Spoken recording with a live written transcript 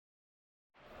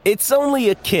It's only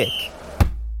a kick,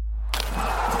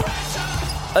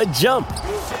 a jump,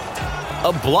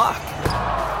 a block.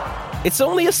 It's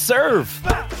only a serve.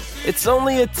 It's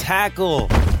only a tackle,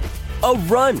 a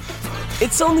run.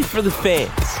 It's only for the fans.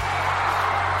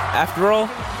 After all,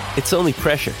 it's only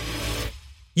pressure.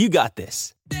 You got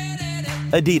this.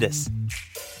 Adidas.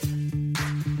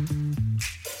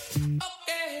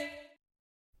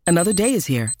 Another day is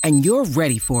here, and you're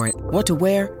ready for it. What to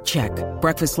wear? Check.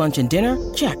 Breakfast, lunch, and dinner?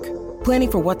 Check.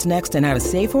 Planning for what's next and how to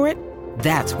save for it?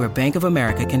 That's where Bank of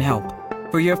America can help.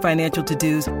 For your financial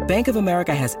to-dos, Bank of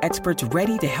America has experts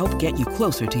ready to help get you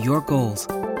closer to your goals.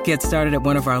 Get started at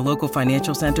one of our local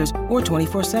financial centers or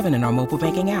 24/7 in our mobile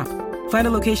banking app. Find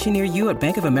a location near you at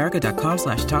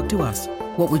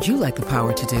bankofamerica.com/talktous. What would you like the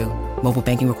power to do? Mobile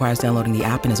banking requires downloading the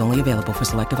app and is only available for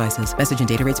select devices. Message and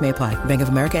data rates may apply. Bank of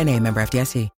America N.A., member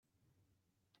FDIC.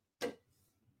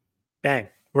 Bang,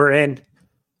 we're in.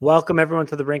 Welcome everyone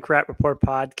to the Rink Rat Report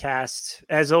podcast.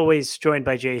 As always, joined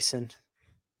by Jason.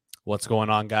 What's going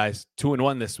on, guys?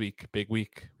 2-1 this week. Big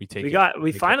week.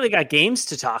 We finally got games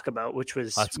to talk about, which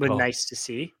was nice to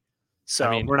see.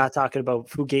 So we're not talking about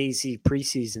Fugazi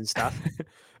preseason stuff.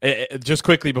 Just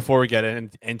quickly before we get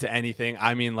into anything,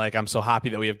 I'm so happy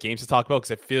that we have games to talk about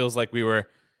because it feels like we were,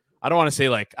 I don't want to say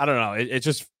I don't know. It's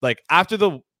just like after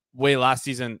the way last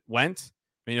season went,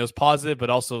 it was positive, but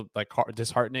also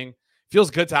disheartening.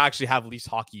 Feels good to actually have Leafs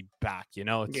hockey back.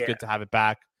 It's good to have it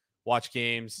back. Watch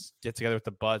games, get together with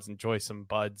the buds, enjoy some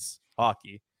buds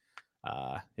hockey.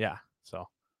 So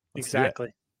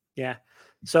exactly. Yeah.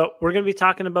 So we're going to be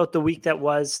talking about the week that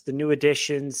was, the new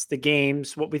additions, the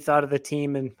games, what we thought of the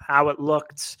team and how it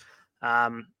looked.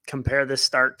 Compare this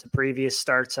start to previous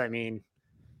starts. The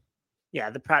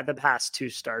past two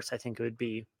starts, I think it would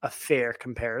be a fair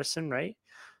comparison, right?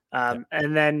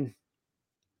 And then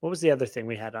what was the other thing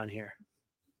we had on here?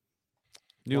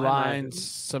 New lines,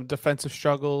 some defensive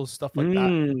struggles, stuff like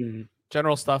that.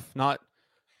 General stuff. Not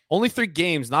only 3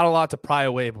 games, not a lot to pry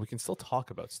away, but we can still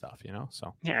talk about stuff,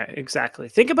 So yeah, exactly.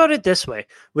 Think about it this way: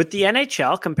 with the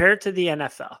NHL compared to the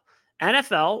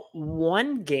NFL,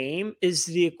 one game is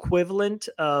the equivalent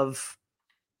of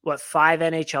 5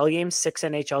 NHL games, 6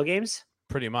 NHL games,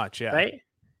 pretty much, yeah. Right?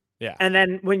 Yeah. And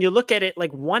then when you look at it,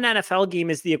 one NFL game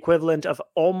is the equivalent of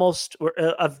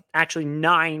actually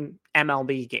 9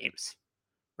 MLB games.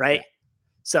 Right. Yeah.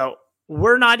 So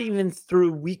we're not even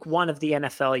through week 1 of the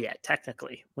NFL yet,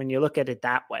 technically, when you look at it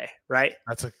that way. Right.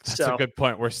 That's a good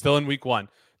point. We're still in week 1.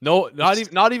 No, not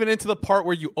even into the part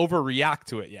where you overreact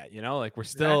to it yet. We're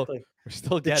still getting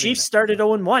the Chiefs started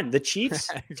 0-1. The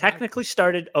Chiefs technically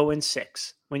started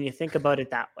 0-6 when you think about it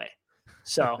that way.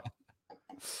 So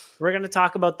we're going to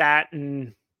talk about that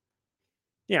and,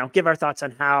 give our thoughts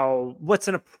on what's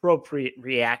an appropriate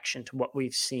reaction to what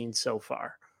we've seen so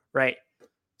far. Right.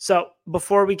 So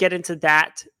before we get into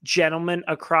that, gentlemen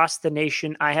across the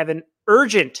nation, I have an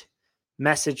urgent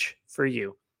message for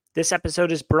you. This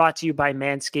episode is brought to you by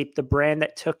Manscaped. The brand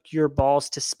that took your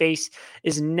balls to space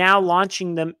is now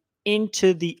launching them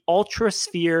into the Ultra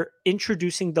Sphere,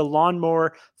 introducing the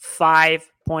Lawnmower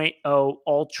 5.0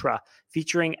 Ultra,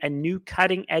 featuring a new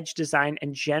cutting-edge design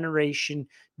and generation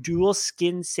dual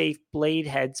skin-safe blade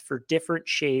heads for different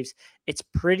shaves. It's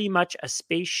pretty much a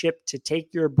spaceship to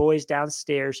take your boys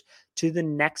downstairs to the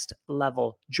next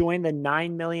level. Join the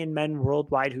 9 million men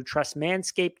worldwide who trust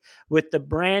Manscaped with the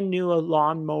brand new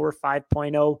Lawnmower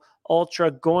 5.0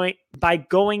 Ultra by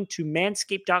going to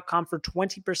manscaped.com for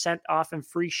 20% off and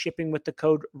free shipping with the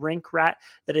code RINKRAT.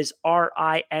 That is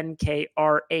RINKRAT.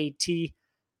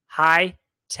 High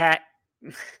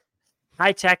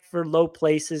tech for low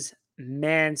places.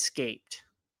 Manscaped.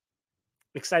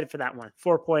 Excited for that one.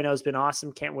 4.0 has been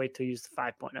awesome. Can't wait to use the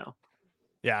 5.0.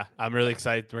 Yeah, I'm really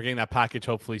excited. We're getting that package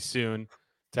hopefully soon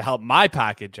to help my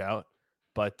package out.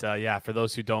 But for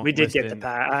those who don't, we did get the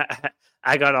pack.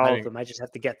 I got all of them. I just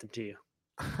have to get them to you.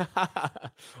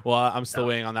 Well, I'm still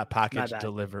waiting on that package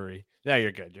delivery. Yeah,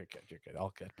 you're good.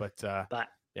 All good. But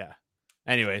yeah.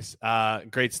 Anyways,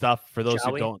 great stuff. For those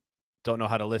who don't know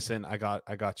how to listen, I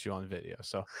got you on video.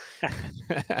 So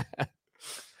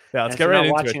yeah, let's get right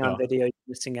into watching it. On video, you're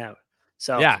missing out.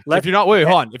 So yeah, if you're not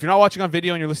if you're not watching on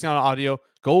video and you're listening on audio,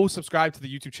 go subscribe to the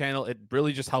YouTube channel. It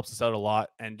really just helps us out a lot.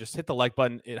 And just hit the like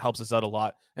button. It helps us out a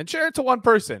lot. And share it to one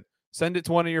person. Send it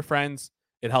to one of your friends.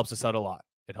 It helps us out a lot.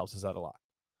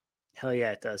 Hell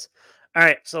yeah, it does. All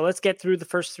right, so let's get through the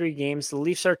first 3 games. The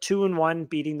Leafs are 2-1,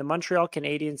 beating the Montreal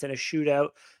Canadiens in a shootout,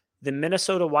 the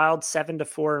Minnesota Wild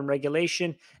 7-4 in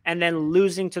regulation, and then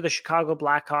losing to the Chicago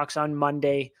Blackhawks on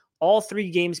Monday. All 3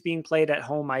 games being played at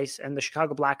home ice, and the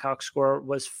Chicago Blackhawks score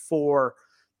was 4-1.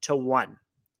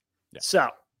 Yeah. So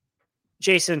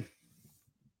Jason,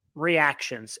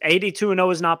 reactions.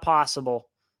 82-0 is not possible,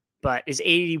 but is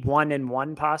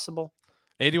 81-1 possible?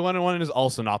 81-1 is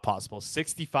also not possible.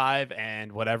 65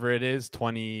 and whatever it is,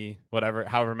 20, whatever,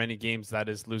 however many games that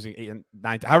is, losing 8 and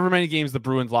 9, however many games the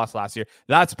Bruins lost last year,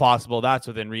 that's possible. That's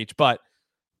within reach. But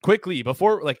quickly,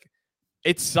 before, like,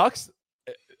 it sucks.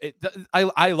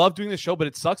 I love doing this show, but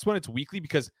it sucks when it's weekly,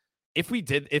 because if we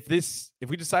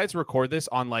decided to record this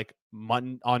on like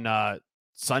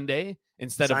Sunday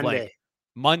instead of like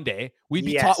Monday, we'd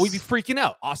be freaking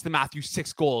out. Austin Matthews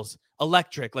 6 goals,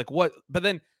 electric, like what? But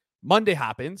then Monday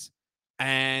happens,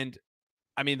 and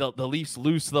I mean the Leafs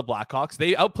lose to the Blackhawks.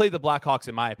 They outplayed the Blackhawks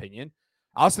in my opinion.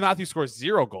 Austin Matthews scores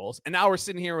 0 goals, and now we're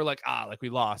sitting here, we're like, like we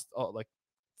lost.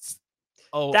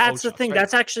 That's the thing. Right?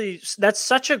 That's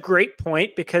such a great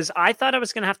point, because I thought I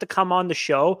was going to have to come on the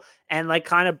show and like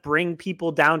kind of bring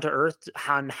people down to earth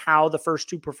on how the first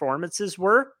 2 performances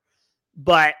were.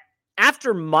 But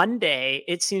after Monday,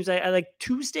 it seems like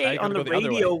Tuesday on the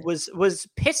radio was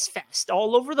piss fest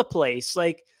all over the place.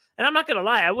 Like, and I'm not going to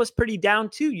lie, I was pretty down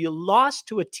too. You lost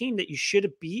to a team that you should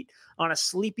have beat on a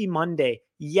sleepy Monday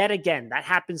yet again. That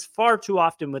happens far too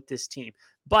often with this team.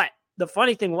 But the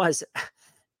funny thing was,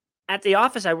 at the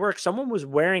office I work, someone was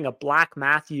wearing a Black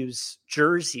Matthews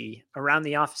jersey around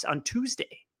the office on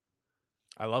Tuesday.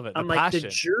 I love it. I'm like, the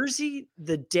jersey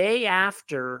the day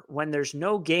after when there's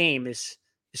no game is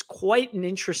quite an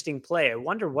interesting play. I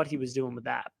wonder what he was doing with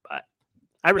that, but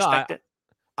I respect it.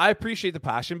 I appreciate the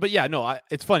passion, but yeah, no,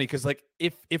 it's funny because like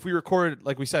if we record,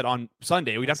 like we said, on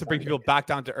Sunday, we'd have to bring people back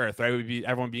down to earth, right? It would be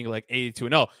everyone being like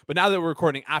 82-0. But now that we're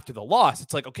recording after the loss,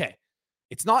 it's like, okay,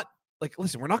 it's not like,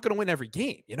 listen, we're not going to win every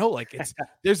game, like it's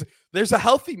there's a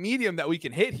healthy medium that we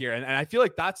can hit here. And I feel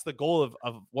like that's the goal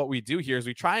of what we do here, is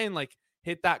we try and like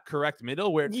hit that correct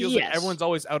middle where it feels like everyone's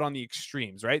always out on the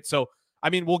extremes, right? So I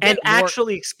mean, we'll get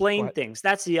actually explain things.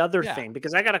 That's the other thing,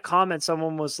 because I got a comment.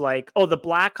 Someone was like, "Oh, the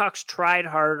Blackhawks tried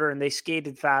harder and they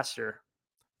skated faster."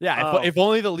 Yeah, if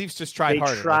only the Leafs just tried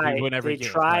harder. They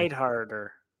tried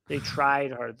harder. They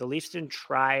tried hard. The Leafs didn't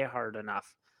try hard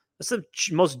enough. That's the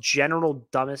most general,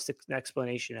 dumbest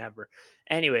explanation ever.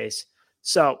 Anyways,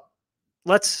 so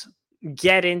let's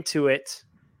get into it.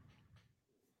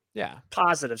 Yeah.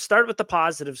 Positives. Start with the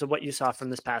positives of what you saw from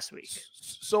this past week.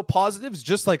 So positives,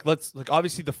 just like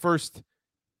obviously the first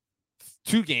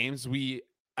 2 games we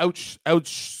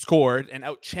outscored and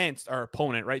outchanced our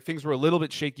opponent, right? Things were a little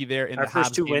bit shaky there in our the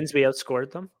first Habs 2 game. wins. We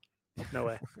outscored them. No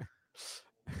way.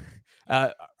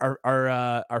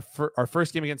 Our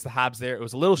first game against the Habs there, it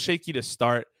was a little shaky to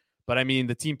start, but I mean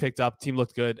the team picked up, team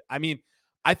looked good. I mean,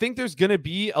 I think there's going to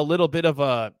be a little bit of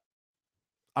I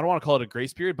don't want to call it a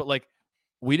grace period, but like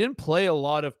we didn't play a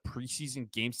lot of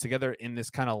preseason games together in this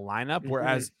kind of lineup.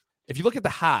 Whereas if you look at the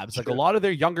Habs, like a lot of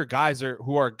their younger guys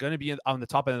who are going to be on the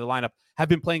top end of the lineup have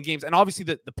been playing games. And obviously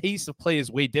the pace of play is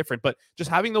way different, but just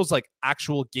having those like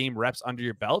actual game reps under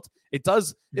your belt,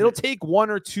 it'll take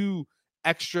 1 or 2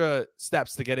 extra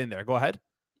steps to get in there. Go ahead.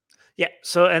 Yeah.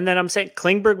 So, and then I'm saying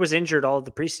Klingberg was injured all of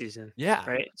the preseason. Yeah.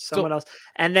 Right. Someone else.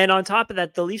 And then on top of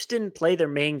that, the Leafs didn't play their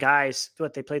main guys.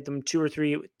 They played them 2 or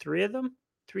 3 of them.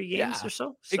 3 games or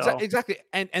so. Exactly.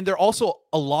 And they're also,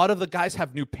 a lot of the guys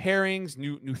have new pairings,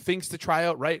 new things to try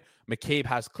out, right? McCabe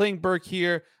has Klingberg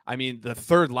here. I mean, the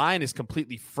third line is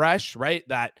completely fresh, right?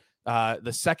 That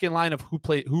the second line of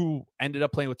who ended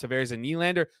up playing with Tavares and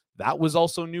Nylander, that was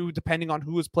also new depending on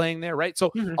who was playing there, right?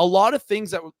 So a lot of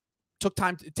things that took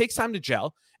time. It takes time to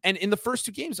gel. And in the first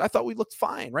 2 games, I thought we looked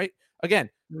fine, right?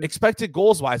 Again, expected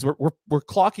goals wise, we're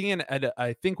clocking in at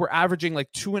I think we're averaging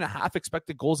like 2.5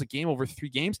 expected goals a game over 3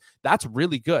 games. That's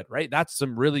really good, right? That's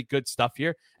some really good stuff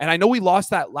here. And I know we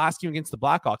lost that last game against the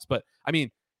Blackhawks, but I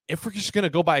mean, if we're just gonna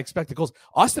go by expected goals,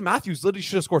 Austin Matthews literally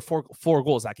should have scored four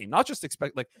goals that game. Not just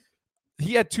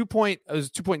he had 2.6,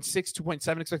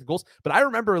 2.7 expected goals, but I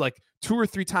remember like 2 or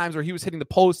 3 times where he was hitting the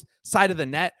post side of the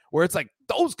net where it's like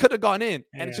those could have gone in,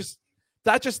 and it's just.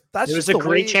 That's it was a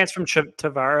great chance from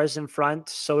Tavares in front.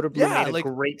 Soderblom made a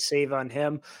great save on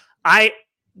him. I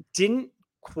didn't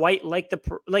quite like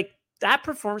that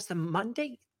performance. The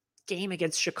Monday game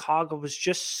against Chicago was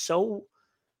just so,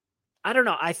 I don't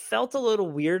know. I felt a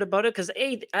little weird about it because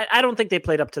I don't think they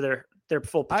played up to their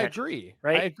full potential. I agree.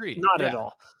 Right? I agree. Not at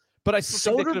all. But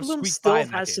Soderblom still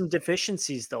has some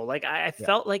deficiencies, though. Like I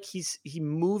felt like he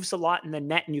moves a lot in the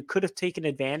net, and you could have taken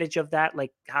advantage of that,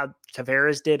 like how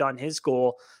Tavares did on his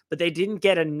goal. But they didn't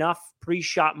get enough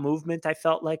pre-shot movement, I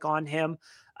felt like, on him.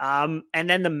 And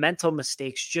then the mental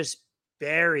mistakes just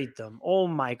buried them. Oh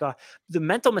my God. The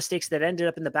mental mistakes that ended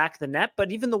up in the back of the net,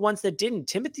 but even the ones that didn't.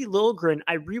 Timothy Liljegren,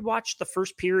 I rewatched the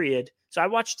first period. So I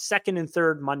watched second and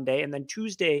third Monday, and then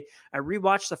Tuesday, I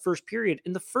rewatched the first period.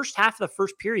 In the first half of the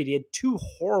first period, he had 2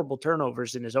 horrible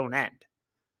turnovers in his own end.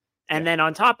 And then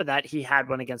on top of that, he had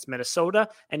one against Minnesota,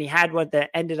 and he had one that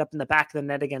ended up in the back of the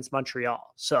net against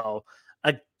Montreal. So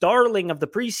a darling of the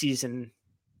preseason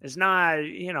is not,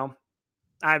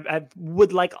 I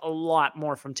would like a lot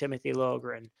more from Timothy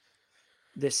Liljegren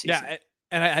this season. Yeah,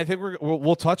 and I think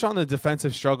we'll touch on the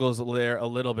defensive struggles there a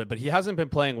little bit, but he hasn't been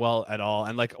playing well at all.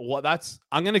 And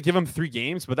I'm going to give him 3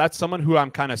 games, but that's someone who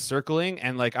I'm kind of circling,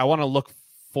 and I want to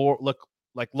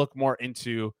look more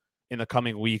into in the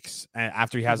coming weeks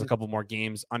after he has a couple more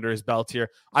games under his belt here.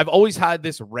 I've always had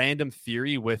this random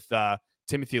theory with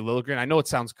Timothy Liljegren. I know it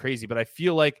sounds crazy, but I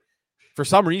feel like for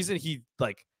some reason he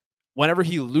whenever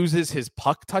he loses his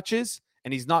puck touches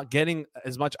and he's not getting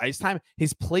as much ice time,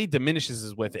 his play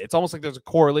diminishes with it. It's almost like there's a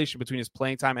correlation between his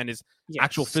playing time and his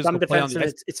actual physical play on the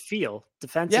ice. It's field.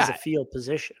 Defense is a field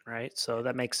position, right? So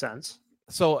that makes sense.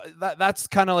 So that's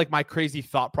kind of like my crazy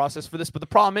thought process for this. But the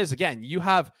problem is, again, you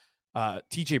have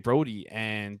TJ Brody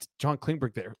and John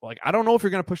Klingberg there. I don't know if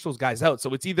you're going to push those guys out.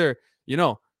 So it's either,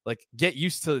 get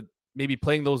used to maybe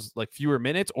playing those fewer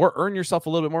minutes or earn yourself a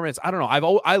little bit more minutes. I don't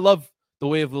know. I love the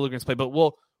way of Liljegren's play, but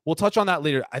we'll touch on that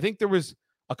later. I think there was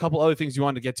a couple other things you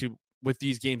wanted to get to with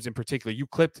these games in particular. You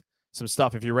clipped some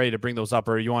stuff if you're ready to bring those up,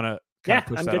 or you want to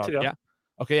push I'm that good on. to go. Yeah.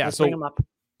 Okay. Yeah. Let's So bring them up.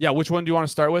 Yeah. Which one do you want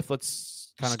to start with?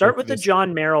 Let's start with the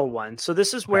John Merrill one. So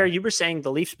this is where you were saying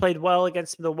the Leafs played well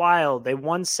against the Wild. They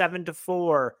won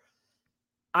 7-4.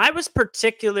 I was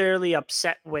particularly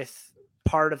upset with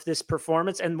part of this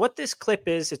performance. And what this clip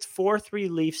is, it's 4-3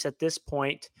 Leafs at this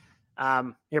point.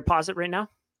 Here, pause it right now.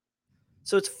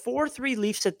 So it's 4-3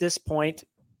 Leafs at this point.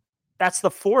 That's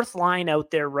the 4th line out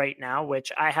there right now,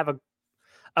 which I have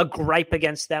a gripe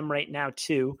against them right now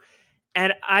too.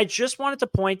 And I just wanted to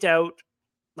point out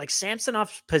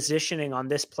Samsonov's positioning on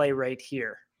this play right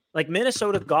here.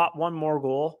 Minnesota got one more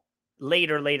goal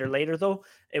later though.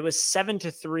 It was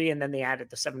 7-3, and then they added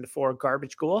the 7-4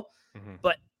 garbage goal. Mm-hmm.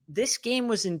 But this game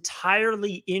was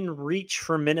entirely in reach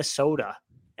for Minnesota.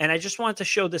 And I just wanted to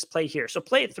show this play here. So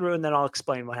play it through, and then I'll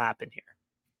explain what happened here.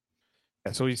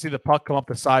 Yeah, so you see the puck come up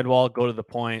the sidewall, go to the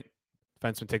point.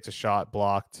 Defenseman takes a shot,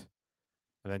 blocked,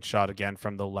 and then shot again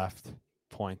from the left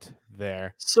point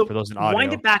there. So for those in audio,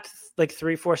 wind it back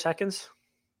 3-4 seconds.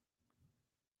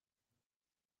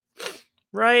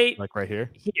 Right. Right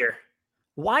here. Here.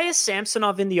 Why is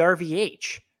Samsonov in the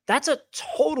RVH? That's a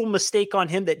total mistake on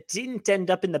him that didn't end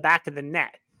up in the back of the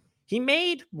net. He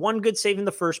made one good save in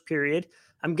the first period.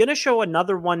 I'm going to show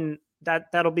another one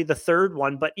that'll be the third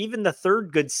one, but even the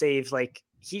third good save,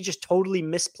 he just totally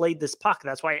misplayed this puck.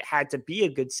 That's why it had to be a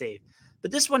good save.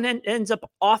 But this one ends up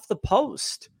off the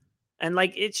post. And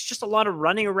it's just a lot of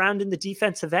running around in the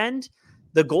defensive end.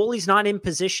 The goalie's not in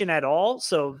position at all.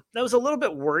 So that was a little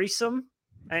bit worrisome.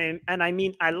 And I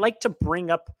mean, I like to bring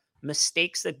up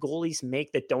mistakes that goalies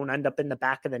make that don't end up in the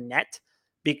back of the net,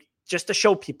 just to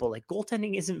show people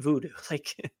goaltending isn't voodoo.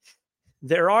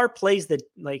 There are plays that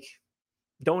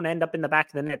don't end up in the back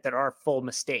of the net that are full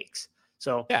mistakes.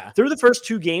 So through the first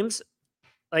 2 games,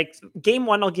 game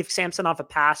 1, I'll give Samsonov a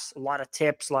pass, a lot of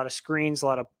tips, a lot of screens, a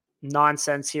lot of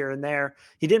nonsense here and there.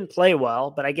 He didn't play well,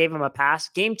 but I gave him a pass.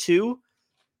 Game 2,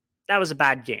 that was a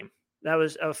bad game. That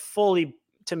was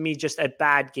to me, just a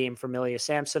bad game for Ilya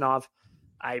Samsonov.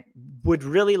 I would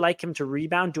really like him to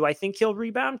rebound. Do I think he'll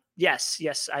rebound? Yes,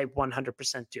 I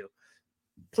 100% do.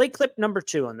 Play clip number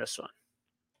 2 on this one.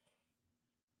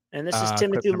 And this is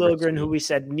Timothy Liljegren, who we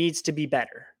said needs to be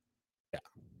better. Yeah.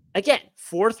 Again,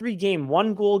 4-3 game,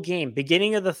 1-goal game,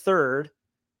 beginning of the third.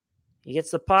 He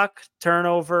gets the puck,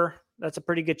 turnover. That's a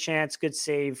pretty good chance. Good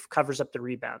save, covers up the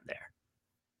rebound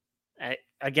there.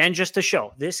 Again, just to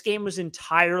show, this game was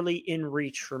entirely in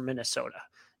reach for Minnesota.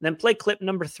 And then play clip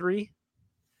number 3.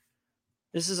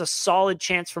 This is a solid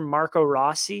chance from Marco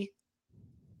Rossi.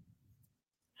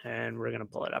 And we're going to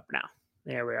pull it up now.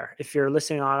 There we are. If you're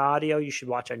listening on audio, you should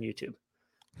watch on YouTube.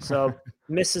 So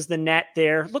misses the net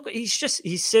there. Look, he's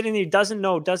sitting there, doesn't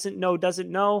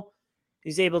know.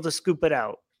 He's able to scoop it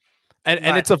out. And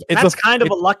that's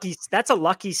a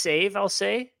lucky save, I'll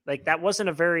say. That wasn't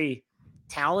a very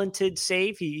talented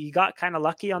save. He got kind of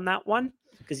lucky on that one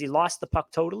because he lost the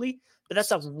puck totally. But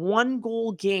that's a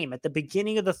 1-goal game at the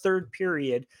beginning of the third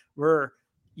period where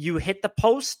you hit the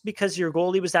post because your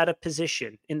goalie was out of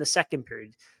position in the second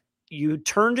period. You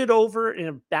turned it over in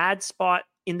a bad spot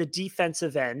in the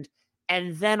defensive end.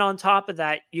 And then on top of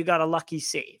that, you got a lucky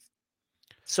save.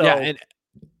 So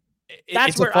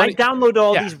That's where I download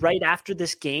all these right after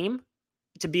this game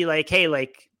to be like, hey,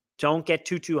 like, don't get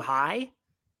too high,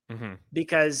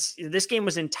 because this game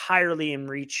was entirely in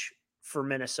reach for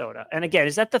Minnesota. And again,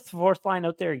 is that the fourth line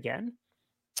out there again?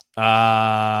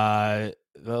 That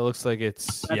looks like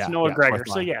it's Noah Gregor.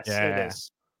 So yes, it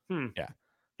is. Yeah,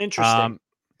 interesting.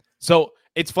 So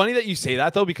it's funny that you say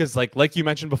that though, because like you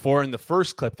mentioned before in the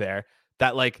first clip there,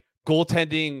 that like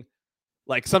goaltending,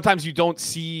 like sometimes you don't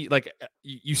see, like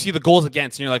you see the goals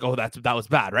against and you're like, oh, that was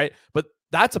bad, right? But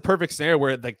that's a perfect scenario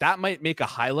where like that might make a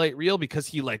highlight reel because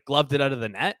he like gloved it out of the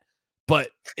net. But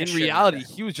in reality,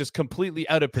 he was just completely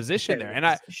out of position there. And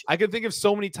I can think of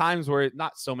so many times where,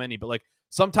 not so many, but like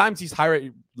sometimes these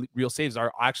highlight reel saves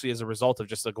are actually as a result of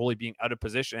just the goalie being out of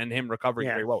position and him recovering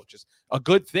very well, which is a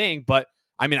good thing. But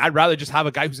I mean, I'd rather just have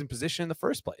a guy who's in position in the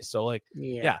first place. So like,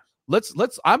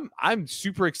 I'm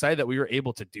super excited that we were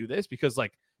able to do this, because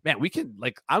like, man, we can,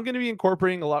 like, I'm going to be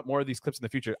incorporating a lot more of these clips in the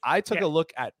future. I took a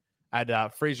look at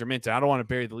Fraser Minten. I don't want to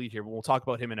bury the lead here, but we'll talk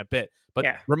about him in a bit. But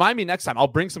remind me next time. I'll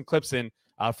bring some clips in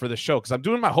for the show, because I'm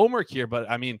doing my homework here. But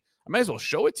I mean, I might as well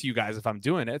show it to you guys if I'm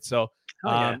doing it. So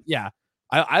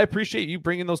I appreciate you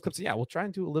bringing those clips in. Yeah, we'll try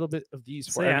and do a little bit of these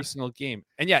for every single game.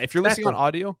 And yeah, if you're listening on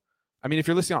audio, I'm going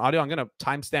to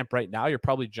timestamp right now. You're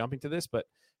probably jumping to this, but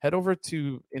head over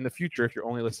to, in the future, if you're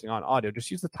only listening on audio,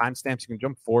 just use the timestamps. You can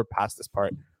jump forward past this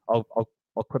part. I'll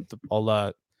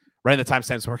write in the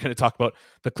timestamps. We're going to talk about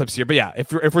the clips here. But yeah,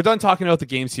 if we're done talking about the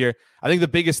games here, I think the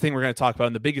biggest thing we're going to talk about,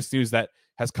 and the biggest news that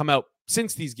has come out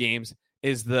since these games,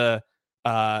 is the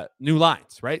new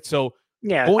lines, right? So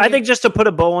I think just to put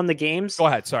a bow on the games. Go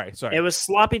ahead. Sorry. It was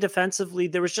sloppy defensively.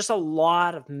 There was just a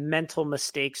lot of mental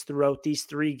mistakes throughout these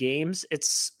 3 games.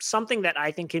 It's something that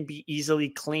I think can be easily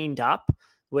cleaned up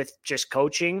with just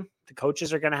coaching. The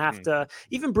coaches are going to have to,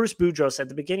 even Bruce Boudreau said at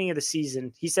the beginning of the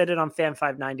season, he said it on Fan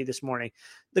 590 this morning,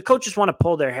 the coaches want to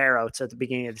pull their hair out at the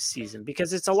beginning of the season,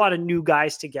 because it's a lot of new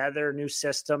guys together, new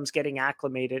systems, getting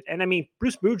acclimated. And I mean,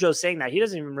 Bruce Boudreau saying that he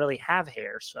doesn't even really have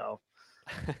hair. So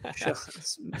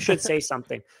should say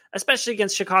something, especially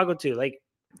against Chicago too. Like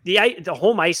the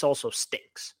home ice also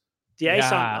stinks. The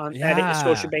ice at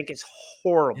Scotiabank is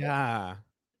horrible. Yeah.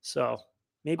 So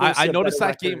maybe I noticed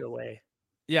that game away.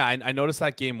 Yeah, I noticed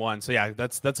that game 1. So yeah,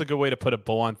 that's a good way to put a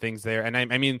bow on things there. And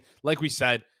I mean, like we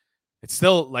said, it's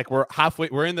still like we're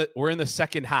in the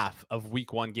second half of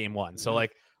week 1, game 1. So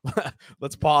like,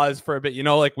 let's pause for a bit. You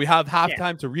know, like we have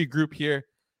halftime to regroup here,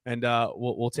 and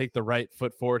we'll take the right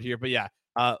foot forward here. But yeah,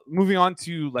 moving on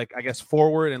to, like, I guess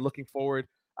forward and looking forward.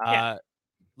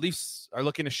 Leafs are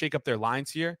looking to shake up their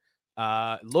lines here.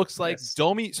 Looks like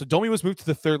Domi. So Domi was moved to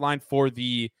the third line for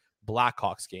the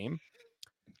Blackhawks game.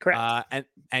 Correct.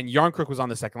 And Yarncrook was on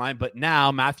the second line, but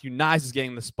now Matthew Knies is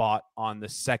getting the spot on the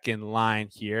second line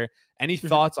here. Any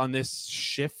thoughts on this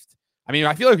shift? I mean,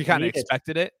 I feel like we kind of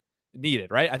expected it.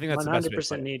 Needed, right? I think that's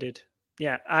 100% needed.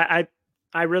 Yeah,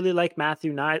 I really like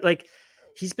Matthew Knies. Like,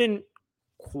 he's been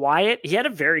quiet. He had a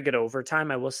very good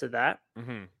overtime, I will say that.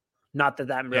 Not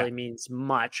that really means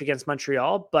much against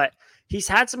Montreal, but he's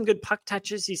had some good puck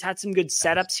touches. He's had some good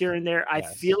setups here and there. I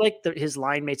feel like his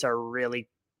line mates are really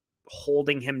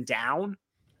holding him down.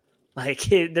 Like,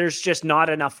 there's just not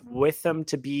enough with him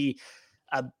to be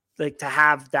to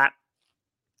have that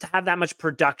much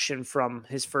production from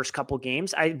his first couple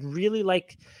games. I really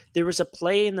like, there was a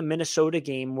play in the Minnesota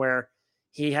game where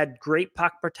he had great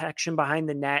puck protection behind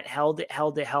the net, held it,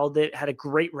 had a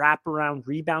great wraparound,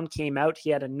 rebound came out. He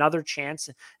had another chance,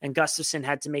 and Gustafsson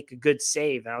had to make a good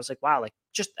save. And I was like, wow, like,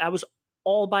 just, that was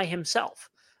all by himself.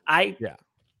 I'm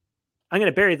going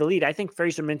to bury the lead. I think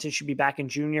Fraser Minten should be back in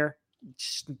junior.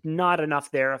 Just not enough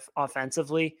there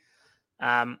offensively.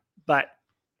 But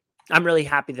I'm really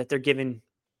happy that they're giving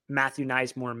Matthew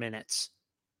Knies more minutes.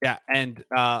 Yeah. And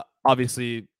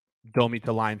obviously Domi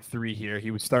to line 3 here.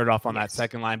 He would start off on that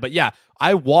second line. But yeah,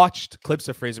 I watched clips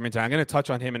of Fraser Minten. I'm going to touch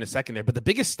on him in a second there. But the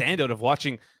biggest standout of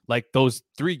watching like the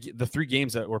 3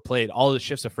 games that were played, all the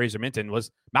shifts of Fraser Minten,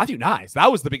 was Matthew Knies. That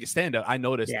was the biggest standout I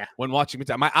noticed when watching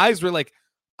Minten. My eyes were like,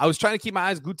 I was trying to keep my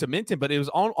eyes glued to Minten, but it was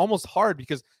almost hard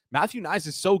because Matthew Knies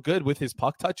is so good with his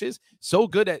puck touches, so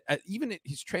good at even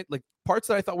his like parts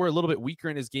that I thought were a little bit weaker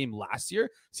in his game last year.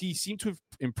 So he seemed to have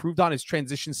improved on his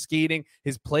transition skating,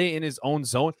 his play in his own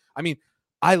zone. I mean,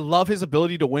 I love his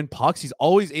ability to win pucks. He's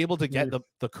always able to get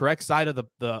the correct side of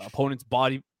the opponent's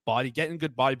body, get in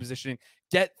good body positioning,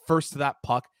 get first to that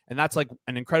puck. And that's like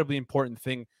an incredibly important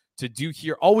thing to do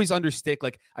here. Always under stick.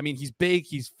 Like, I mean, he's big,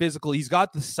 he's physical, he's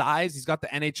got the size, he's got the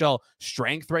NHL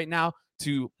strength right now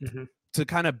to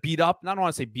kind of beat up. I don't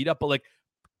want to say beat up, but like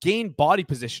gain body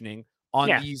positioning on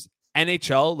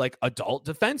NHL like adult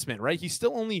defenseman, right? He's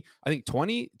still only, I think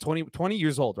 20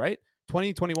 years old, right?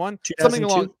 20, 21, something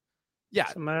along. Yeah,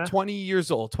 20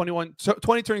 years old, 21,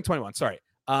 20 turning 21. Sorry.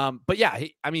 But yeah,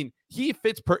 he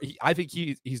fits. I think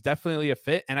he's definitely a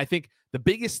fit. And I think the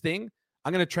biggest thing,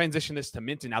 I'm going to transition this to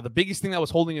Minton now. The biggest thing that was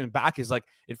holding him back is like,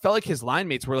 it felt like his line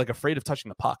mates were like afraid of touching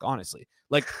the puck, honestly.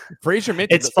 Like Fraser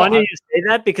Minton. It's funny you say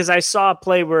that because I saw a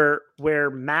play where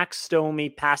Max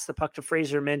Domi passed the puck to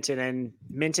Fraser Minton and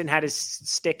Minton had his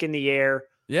stick in the air.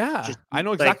 Yeah, I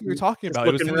know exactly what you're talking about.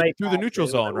 It was through the neutral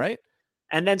zone, right?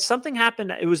 And then something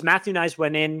happened. It was Matthew Nyes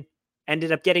went in,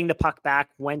 ended up getting the puck back,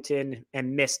 went in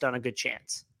and missed on a good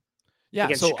chance. Yeah,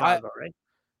 against Chicago, right?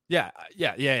 Yeah.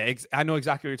 I know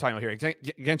exactly what you're talking about here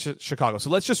against Chicago. So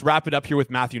let's just wrap it up here with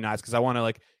Matthew Nyes because I want to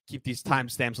like keep these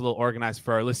timestamps a little organized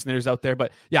for our listeners out there.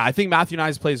 But yeah, I think Matthew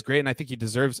Nyes plays great, and I think he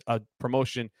deserves a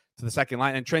promotion to the second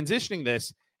line. And transitioning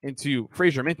this into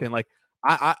Fraser Minton, like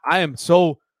I am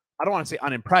so, I don't want to say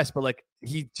unimpressed, but like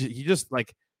he just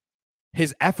like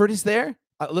his effort is there.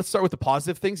 Let's start with the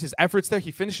positive things. His effort's there.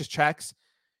 He finishes checks.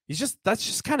 That's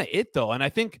just kind of it though. And I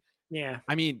think. Yeah.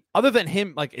 I mean, other than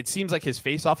him, like it seems like his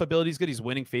face-off ability is good. He's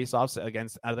winning face-offs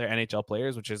against other NHL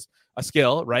players, which is a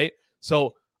skill, right?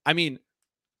 So, I mean,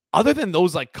 other than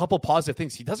those like couple positive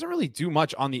things, he doesn't really do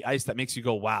much on the ice that makes you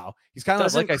go, wow. He's kind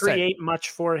of like I said, create much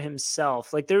for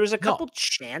himself. Like there was a couple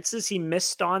chances he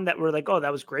missed on that were like, oh,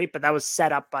 that was great, but that was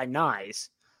set up by Nyes.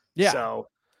 Yeah. So,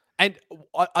 and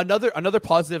another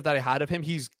positive that I had of him,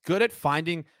 he's good at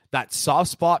finding that soft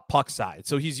spot puck side.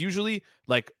 So he's usually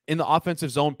like in the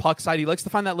offensive zone puck side. He likes to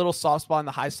find that little soft spot in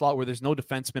the high slot where there's no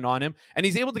defenseman on him. And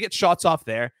he's able to get shots off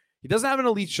there. He doesn't have an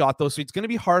elite shot though. So it's going to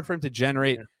be hard for him to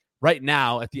generate right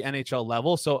now at the NHL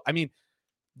level. So, I mean,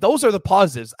 those are the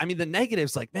positives. I mean, the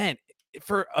negatives, like, man,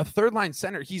 for a third line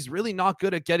center, he's really not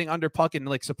good at getting under puck and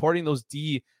like supporting those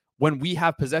D when we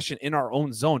have possession in our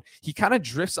own zone. He kind of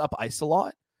drifts up ice a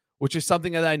lot, which is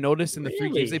something that I noticed in the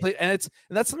 3 games they played. And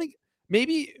that's something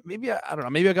maybe I don't know.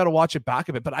 Maybe I got to watch it back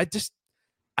a bit, but I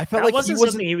felt like wasn't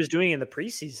something he was doing in the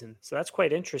preseason. So that's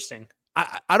quite interesting.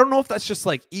 I don't know if that's just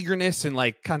like eagerness and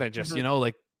like kind of just, you know,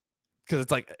 like, because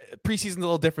it's like preseason's a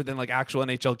little different than like actual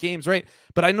NHL games, right?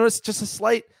 But I noticed just a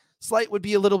slight would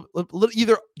be a little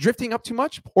either drifting up too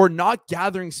much or not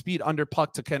gathering speed under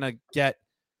puck to kind of get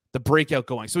the breakout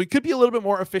going. So he could be a little bit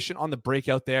more efficient on the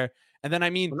breakout there. And then,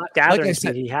 I mean, not gathering like I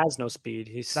said, speed, he has no speed.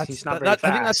 He's not very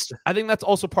fast. I think that's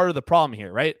also part of the problem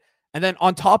here, right? And then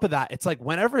on top of that, it's like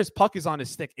whenever his puck is on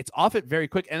his stick, it's off it very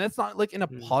quick, and it's not like in a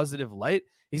positive light.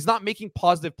 He's not making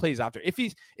positive plays after. If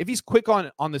he's quick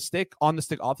on the stick, off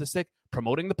the stick,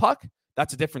 promoting the puck,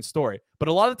 that's a different story. But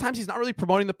a lot of the times, he's not really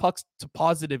promoting the pucks to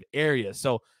positive areas.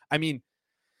 So, I mean,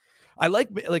 I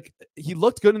like he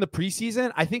looked good in the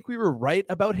preseason. I think we were right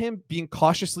about him being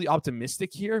cautiously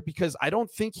optimistic here because I don't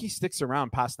think he sticks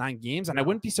around past 9 games. And I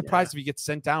wouldn't be surprised if he gets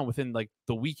sent down within like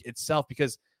the week itself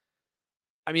because,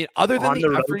 I mean, other than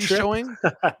the effort he's showing,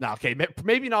 no, okay,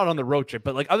 maybe not on the road trip,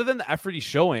 but like other than the effort he's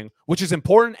showing, which is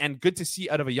important and good to see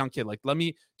out of a young kid. Like,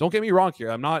 don't get me wrong here.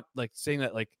 I'm not like saying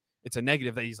that like it's a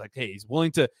negative that he's like, hey, he's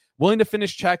willing to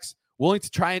finish checks, willing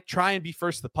to try and be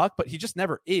first to the puck, but he just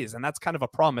never is. And that's kind of a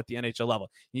problem at the NHL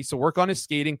level. He needs to work on his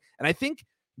skating. And I think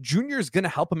Junior is going to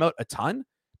help him out a ton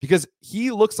because he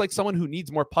looks like someone who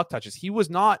needs more puck touches. He was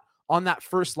not on that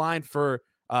first line for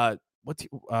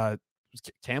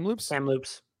Kamloops?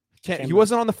 He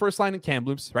wasn't on the first line in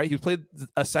Kamloops, right? He played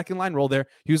a second line role there.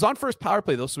 He was on first power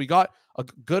play though. So he got a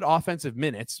good offensive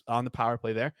minutes on the power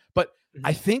play there, but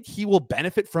I think he will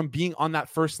benefit from being on that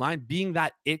first line, being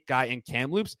that it guy in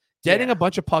Kamloops, getting a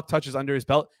bunch of puck touches under his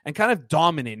belt and kind of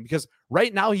dominating because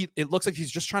right now it looks like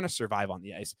he's just trying to survive on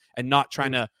the ice and not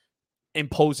trying to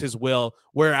impose his will.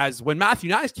 Whereas when Matthew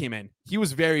Nyes came in, he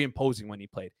was very imposing when he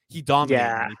played. He dominated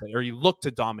when he played, or he looked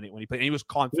to dominate when he played, and he was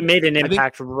confident. He made an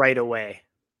impact right away.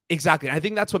 Exactly. I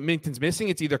think that's what Minton's missing.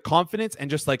 It's either confidence and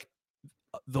just like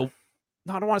I don't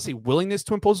want to say willingness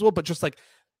to impose his will, but just like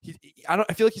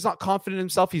I feel like he's not confident in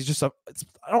himself. He's just I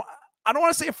don't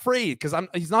want to say afraid because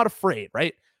he's not afraid,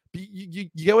 right? You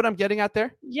get what I'm getting at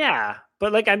there? Yeah,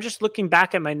 but like I'm just looking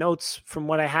back at my notes from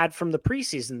what I had from the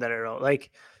preseason that I wrote.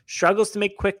 Like struggles to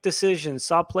make quick decisions.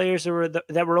 Saw players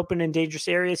that were open in dangerous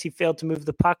areas. He failed to move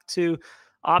the puck to.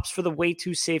 Opts for the way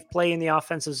too safe play in the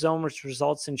offensive zone, which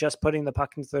results in just putting the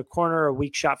puck into the corner. A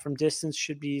weak shot from distance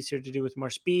should be easier to do with more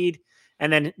speed.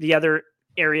 And then the other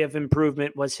area of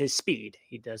improvement was his speed.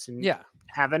 He doesn't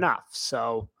have enough.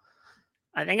 So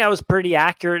I think I was pretty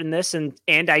accurate in this. And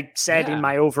I said in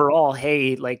my overall,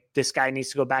 hey, like this guy needs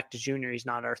to go back to junior. He's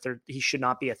not he should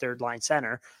not be a third line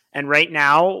center. And right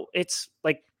now it's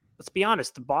like let's be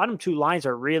honest, the bottom two lines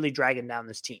are really dragging down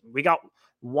this team. We got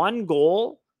one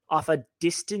goal off a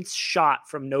distance shot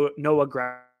from Noah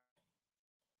Gregor.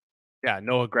 Yeah,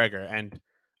 Noah Gregor. And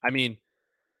I mean,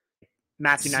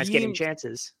 Matthew Knies getting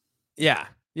chances. Yeah.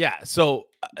 Yeah. So,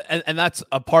 and that's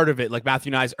a part of it. Like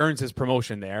Matthew Knies earns his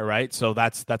promotion there, right? So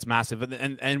that's massive.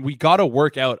 And we got to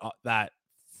work out that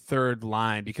third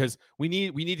line because we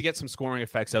need to get some scoring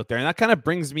effects out there. And that kind of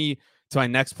brings me to my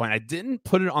next point. I didn't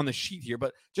put it on the sheet here,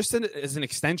 but just as an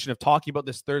extension of talking about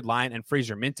this third line and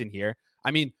Fraser Minton here.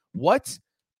 I mean, what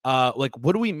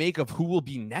do we make of who will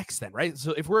be next then, right?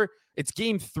 So if it's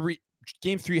game three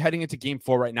heading into game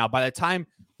 4 right now. By the time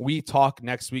we talk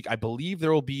next week, I believe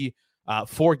there will be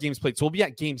 4 games played. So we'll be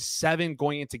at game 7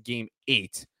 going into game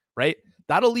 8, right?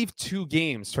 That'll leave 2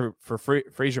 games for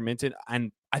Fraser Minton.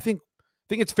 And I think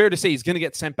it's fair to say he's going to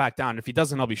get sent back down. If he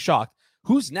doesn't, I'll be shocked.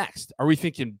 Who's next? Are we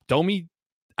thinking Domi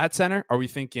at center? Are we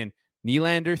thinking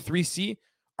Nylander 3C?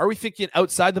 Are we thinking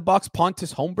outside the box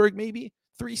Pontus Holmberg maybe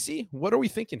 3C? What are we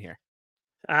thinking here?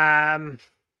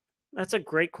 That's a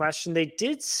great question. They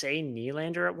did say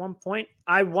Nylander at one point.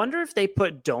 I wonder if they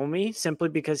put Domi simply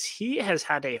because he has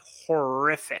had a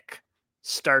horrific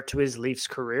start to his Leafs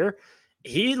career.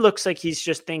 He looks like he's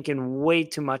just thinking way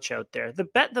too much out there.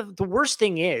 The worst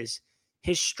thing is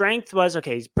his strength was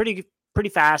okay. He's pretty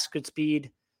fast, good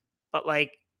speed, but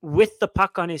like with the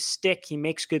puck on his stick, he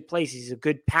makes good plays. He's a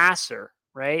good passer,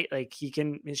 right? Like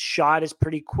his shot is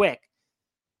pretty quick.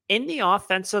 In the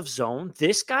offensive zone,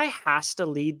 this guy has to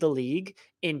lead the league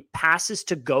in passes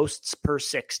to ghosts per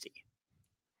 60.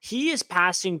 He is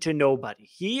passing to nobody.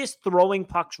 He is throwing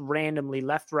pucks randomly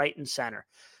left, right, and center.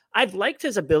 I've liked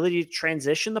his ability to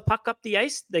transition the puck up the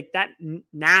ice. Like that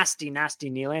nasty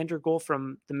Nylander goal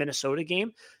from the Minnesota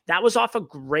game. That was off a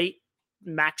great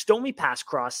Max Domi pass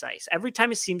cross ice. Every time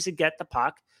he seems to get the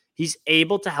puck, he's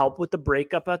able to help with the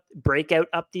breakout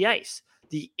up the ice.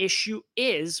 The issue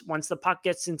is once the puck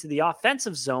gets into the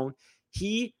offensive zone,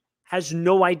 he has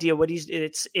no idea what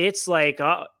it's like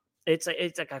a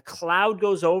cloud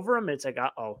goes over him. It's like,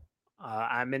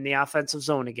 I'm in the offensive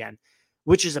zone again,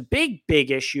 which is a big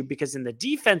issue because in the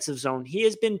defensive zone, he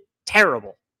has been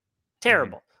terrible.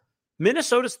 Mm-hmm.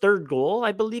 Minnesota's third goal,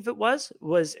 I believe it was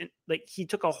like he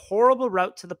took a horrible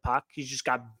route to the puck. He just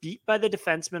got beat by the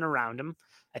defenseman around him.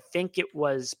 I think it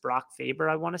was Brock Faber,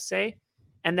 I want to say.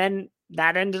 And then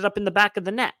that ended up in the back of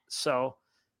the net. So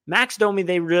Max Domi,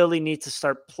 they really need to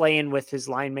start playing with his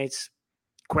line mates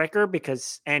quicker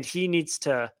and he needs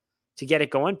to get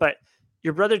it going. But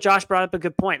your brother Josh brought up a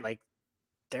good point. Like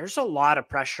there's a lot of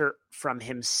pressure from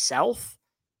himself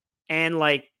and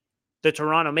like the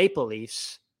Toronto Maple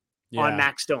Leafs on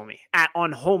Max Domi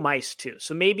on home ice too.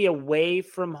 So maybe away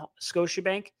from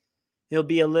Scotiabank, it'll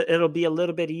be a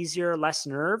little bit easier, less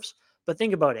nerves. But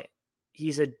think about it.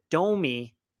 He's a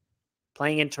Domi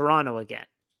playing in Toronto again.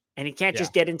 And he can't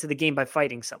just get into the game by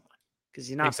fighting someone because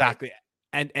you're not exactly.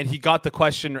 And he got the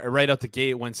question right out the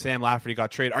gate when Sam Lafferty got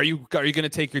traded. Are you going to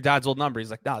take your dad's old number? He's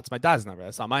like, no, it's my dad's number.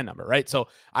 That's not my number. Right. So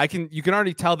you can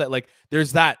already tell that like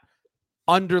there's that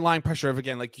underlying pressure of,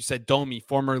 again, like you said, Domi,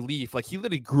 former Leaf, like he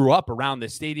literally grew up around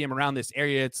this stadium, around this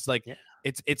area. It's like,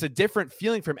 it's a different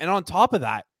feeling for him. And on top of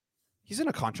that, he's in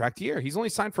a contract year. He's only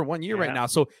signed for 1 year right now.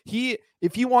 So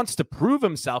if he wants to prove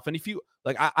himself, and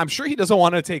I'm sure he doesn't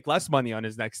want to take less money on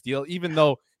his next deal, even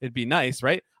though it'd be nice,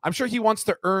 right? I'm sure he wants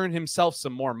to earn himself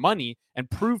some more money and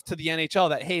prove to the NHL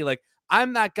that, hey, like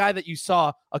I'm that guy that you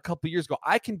saw a couple years ago.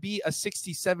 I can be a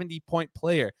 60, 70 point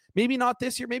player. Maybe not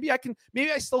this year. Maybe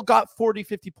I still got 40,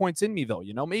 50 points in me though.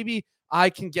 Maybe I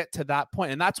can get to that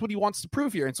point. And that's what he wants to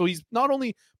prove here. And so he's not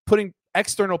only putting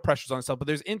external pressures on himself, but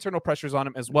there's internal pressures on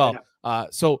him as well.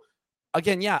 So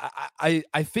again,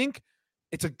 I think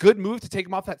it's a good move to take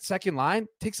him off that second line.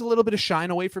 Takes a little bit of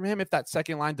shine away from him if that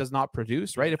second line does not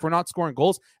produce, right? If we're not scoring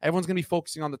goals, everyone's going to be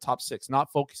focusing on the top 6,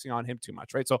 not focusing on him too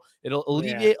much, right? So it'll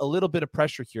alleviate a little bit of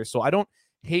pressure here. So I don't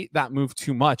hate that move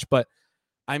too much, but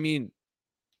I mean,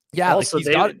 also, he's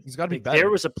got to be better. There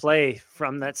was a play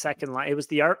from that second line. It was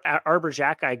the Arbor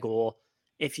Xhekaj goal.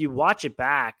 If you watch it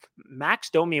back, Max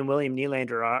Domi and William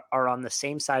Nylander are on the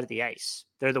same side of the ice.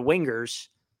 They're the wingers,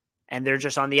 and they're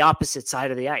just on the opposite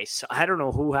side of the ice. So I don't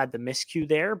know who had the miscue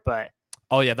there, but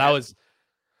that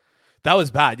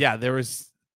was bad. Yeah, there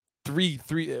was three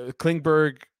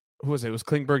Klingberg. Who was it? It was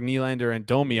Klingberg, Nylander, and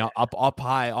Domi up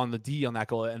high on the D on that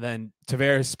goal, and then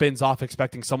Tavares spins off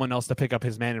expecting someone else to pick up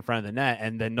his man in front of the net,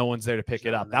 and then no one's there to pick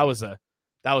it up. That was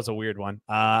a weird one.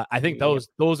 I think those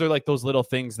are like those little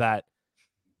things that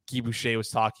Guy Boucher was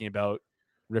talking about,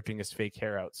 ripping his fake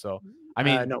hair out. So I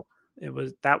mean, no,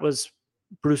 that was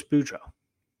Bruce Boudreau.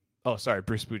 Oh, sorry,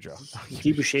 Bruce Boudreau.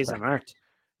 Guy Boucher's an art.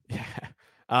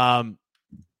 Yeah.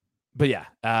 But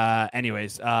yeah.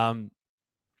 Anyways,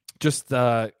 just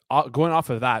going off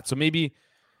of that. So maybe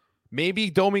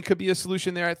Domi could be a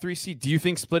solution there at 3C. Do you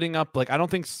think splitting up? Like, I don't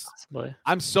think Possibly.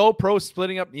 I'm so pro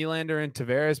splitting up Nylander and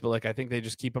Tavares, but like I think they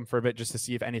just keep them for a bit just to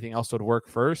see if anything else would work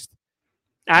first.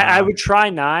 I would try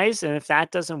Nyes, and if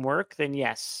that doesn't work, then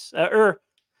yes.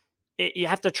 You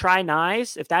have to try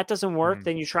Nyes. If that doesn't work,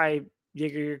 then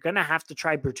you're going to have to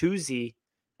try Bertuzzi.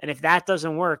 And if that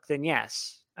doesn't work, then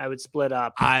yes, I would split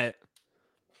up.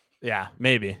 Yeah,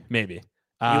 maybe. You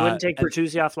wouldn't take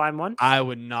Bertuzzi off line one? I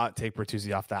would not take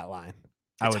Bertuzzi off that line.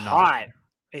 It's hot.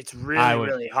 It's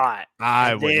really hot.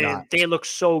 I would not. They look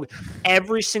so.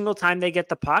 Every single time they get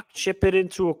the puck, chip it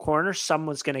into a corner,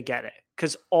 someone's going to get it.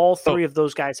 Because all three of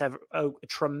those guys have a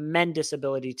tremendous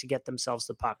ability to get themselves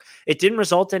the puck. It didn't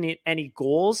result in any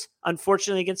goals,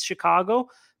 unfortunately, against Chicago.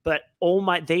 But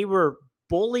they were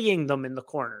bullying them in the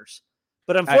corners.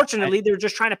 But unfortunately, they're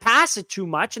just trying to pass it too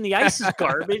much, and the ice is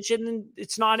garbage, and then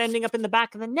it's not ending up in the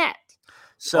back of the net.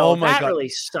 So that really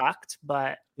sucked.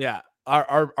 But yeah,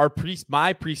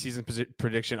 my preseason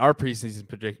prediction, our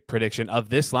preseason prediction of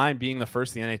this line being the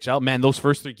first in the NHL, man, those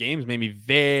first 3 games made me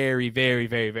very, very,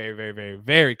 very, very, very, very,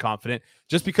 very confident.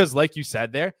 Just because, like you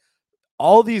said there,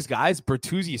 all these guys,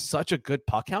 Bertuzzi is such a good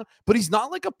puck hound, but he's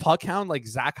not like a puck hound like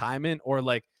Zach Hyman or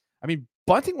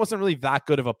Bunting wasn't really that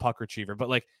good of a puck retriever, but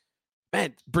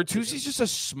man, Bertuzzi's just a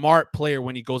smart player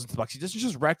when he goes into the box. He doesn't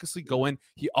just recklessly go in.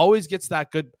 He always gets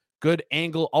that good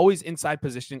angle, always inside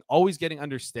positioning, always getting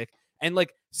under stick. And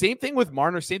same thing with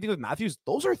Marner, same thing with Matthews.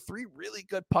 Those are 3 really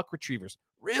good puck retrievers.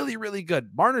 Really, really good.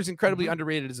 Marner's incredibly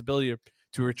underrated his ability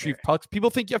to retrieve pucks. People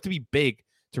think you have to be big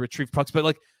to retrieve pucks,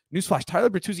 but newsflash,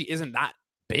 Tyler Bertuzzi isn't that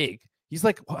big. He's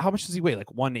how much does he weigh?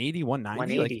 180, 190?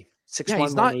 180. 6'1", yeah,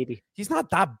 180. He's not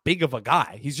that big of a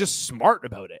guy. He's just smart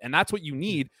about it. And that's what you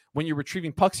need when you're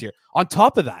retrieving pucks here. On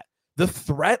top of that, the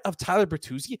threat of Tyler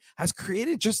Bertuzzi has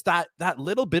created just that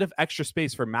little bit of extra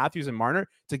space for Matthews and Marner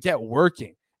to get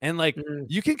working. And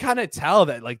you can kind of tell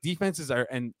that defenses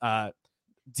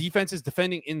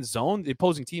defending in zone, the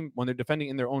opposing team, when they're defending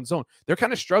in their own zone, they're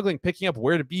kind of struggling picking up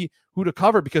where to be, who to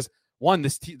cover, because 1,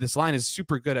 this line is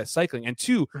super good at cycling. And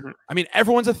 2,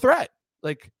 everyone's a threat.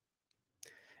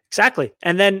 Exactly.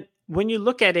 And then when you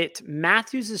look at it,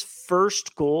 Matthews'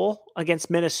 first goal against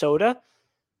Minnesota,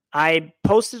 I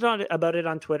posted about it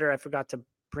on Twitter. I forgot to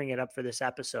bring it up for this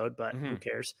episode, but who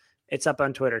cares? It's up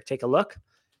on Twitter. Take a look.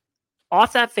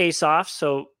 Off that face-off,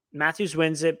 so Matthews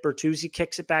wins it. Bertuzzi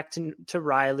kicks it back to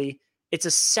Riley. It's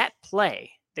a set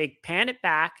play. They pan it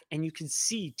back, and you can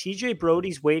see TJ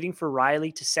Brody's waiting for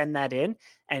Riley to send that in,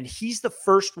 and he's the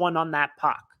first one on that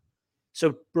puck.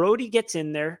 So Brody gets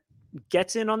in there,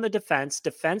 gets in on the defense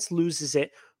loses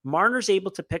it. Marner's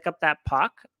able to pick up that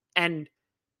puck, and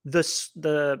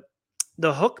the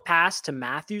hook pass to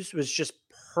Matthews was just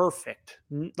perfect,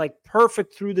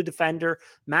 perfect through the defender.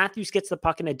 Matthews gets the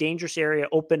puck in a dangerous area,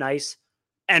 open ice,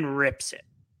 and rips it.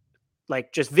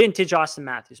 Just vintage Austin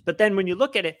Matthews. But then when you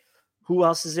look at it, who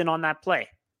else is in on that play?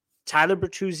 Tyler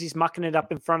Bertuzzi's mucking it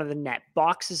up in front of the net,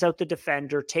 boxes out the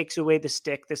defender, takes away the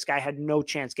stick. This guy had no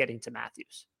chance getting to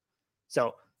Matthews.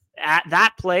 So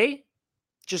that play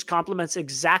just complements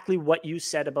exactly what you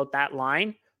said about that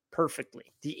line perfectly.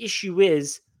 The issue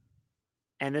is,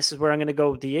 and this is where I'm going to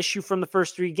go, the issue from the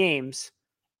first 3 games,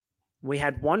 we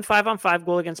had 1 5-on-5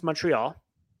 goal against Montreal.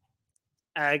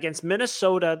 Against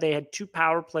Minnesota, they had 2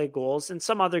 power play goals, and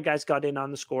some other guys got in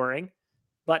on the scoring.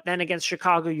 But then against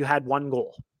Chicago, you had 1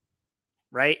 goal,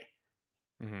 right?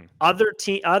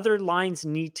 Other lines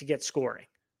need to get scoring.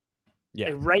 Yeah.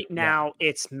 And right now,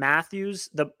 it's Matthews,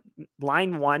 the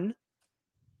line 1,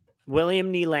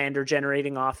 William Nylander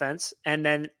generating offense, and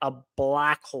then a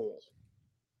black hole.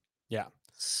 Yeah.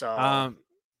 So,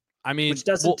 which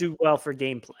doesn't do well for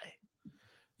gameplay.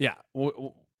 Yeah.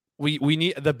 We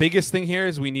need, the biggest thing here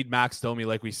is we need Max Domi,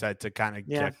 like we said, to kind of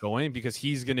get going, because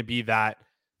he's going to be that.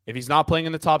 If he's not playing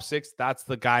in the top 6, that's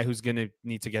the guy who's going to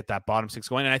need to get that bottom 6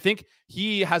 going. And I think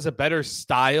he has a better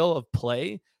style of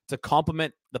play to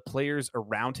complement the players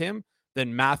around him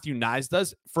than Matthew Nyes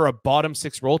does for a bottom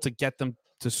 6 role to get them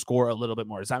to score a little bit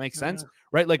more. Does that make sense?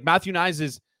 Right? Matthew Nyes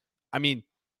is,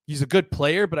 he's a good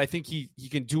player, but I think he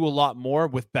can do a lot more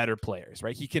with better players,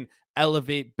 right? He can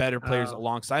elevate better players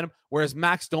alongside him, whereas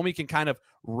Max Domi can kind of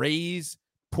raise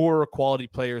poorer quality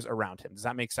players around him. Does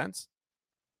that make sense?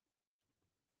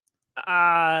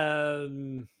 I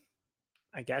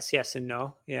guess yes and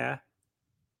no. Yeah.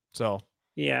 So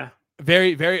yeah,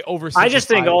 very, very oversimplified. I just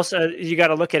think also you got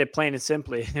to look at it plain and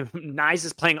simply. Nyes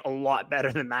is playing a lot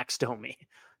better than Max Domi.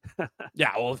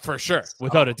 Yeah, well, for sure,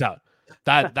 without a doubt.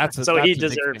 That's so he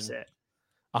deserves it.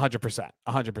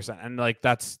 100%. And like,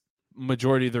 that's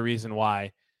majority of the reason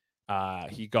why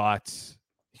he got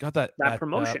that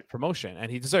promotion,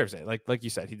 and he deserves it. Like you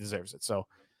said, he deserves it. So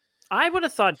I would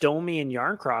have thought Domi and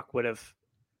Yarncroc would have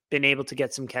been able to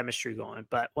get some chemistry going,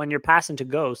 but when you're passing to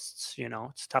ghosts,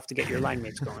 it's tough to get your line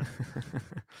mates going.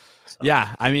 So.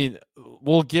 Yeah, I mean,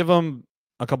 we'll give him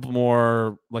a couple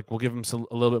more, we'll give him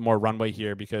a little bit more runway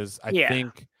here, because I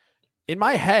think in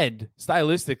my head,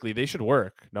 stylistically, they should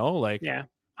work. No, yeah,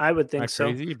 I would think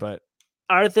so. Crazy, but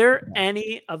are there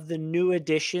any of the new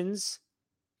additions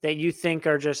that you think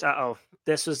are just,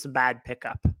 this was the bad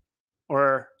pickup,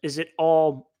 or is it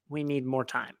all we need more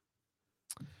time?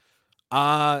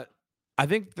 I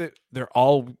think that they're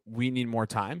all we need more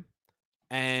time,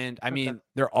 and I mean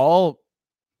they're all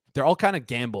kind of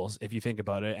gambles if you think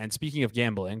about it. And speaking of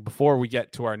gambling, before we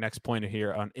get to our next point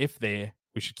here on if we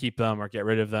should keep them or get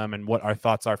rid of them, and what our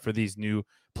thoughts are for these new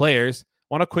players,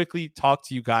 I want to quickly talk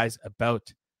to you guys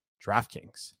about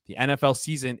DraftKings. The NFL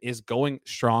season is going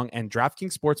strong, and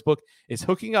DraftKings Sportsbook is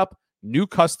hooking up new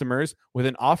customers with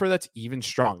an offer that's even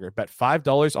stronger. Bet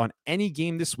 $5 on any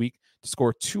game this week to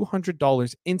score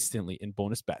 $200 instantly in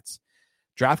bonus bets.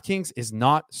 DraftKings is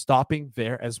not stopping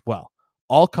there as well.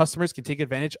 All customers can take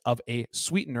advantage of a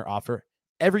sweetener offer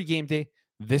every game day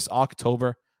this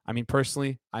October. I mean,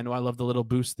 personally, I know I love the little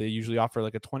boost. They usually offer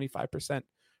like a 25%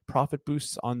 profit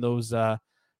boost on those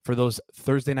for those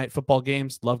Thursday night football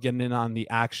games. Love getting in on the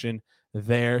action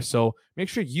there. So make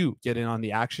sure you get in on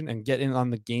the action and get in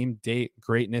on the game day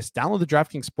greatness. Download the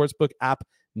DraftKings Sportsbook app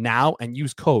now and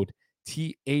use code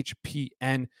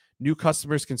THPN. New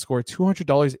customers can score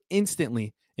 $200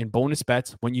 instantly in bonus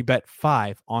bets when you bet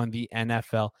 $5 on the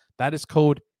NFL. That is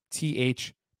code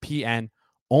THPN,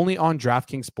 only on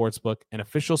DraftKings Sportsbook, an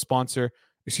official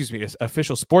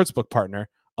sportsbook partner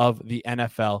of the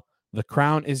NFL. The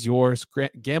crown is yours.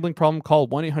 Gambling problem? Call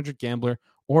 1-800-GAMBLER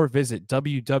or visit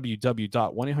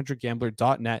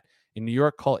www.1800gambler.net. In New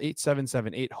York, call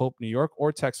 877-8-HOPE-NEW YORK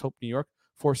or text HOPE-NEW YORK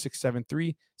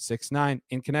 467-369.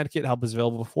 In Connecticut, help is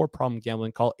available for problem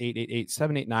gambling. Call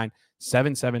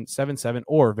 888-789-7777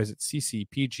 or visit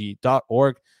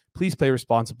ccpg.org. Please play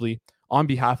responsibly. On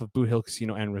behalf of Boot Hill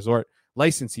Casino and Resort,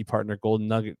 licensee partner Golden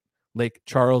Nugget Lake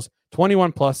Charles.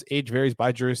 21 plus, age varies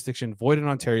by jurisdiction, void in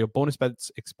Ontario. Bonus bets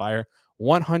expire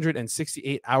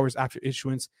 168 hours after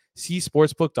issuance. See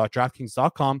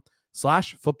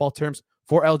sportsbook.draftkings.com/football terms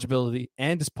for eligibility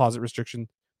and deposit restriction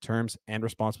terms and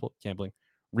responsible gambling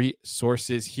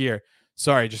resources here.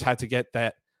 Sorry, just had to get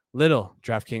that little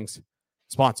DraftKings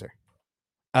sponsor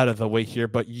out of the way here,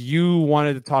 but you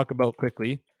wanted to talk about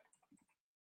quickly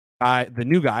the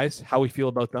new guys, how we feel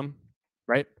about them,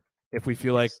 right? If we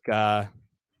feel like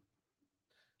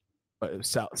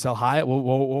sell high. What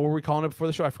were we calling it before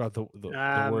the show? I forgot the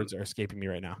words are escaping me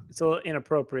right now. It's a little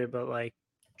inappropriate, but like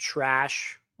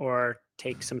trash or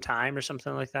take some time or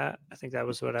something like that. I think that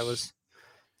was what I was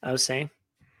saying.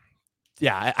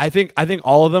 Yeah, I think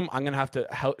all of them I'm gonna have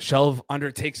to shelve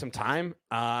under take some time.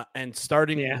 And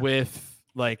starting with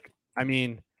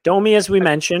Domi, as we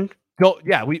mentioned.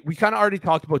 Yeah, we kind of already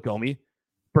talked about Domi.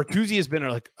 Bertuzzi has been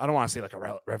I don't want to say like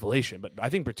a revelation, but I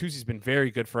think Bertuzzi's been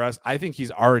very good for us. I think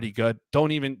he's already good.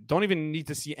 Don't even need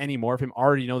to see any more of him.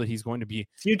 Already know that he's going to be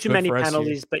few too many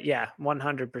penalties, but yeah,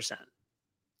 100%.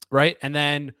 Right, and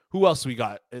then who else we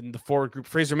got in the forward group?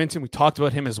 Fraser Minton. We talked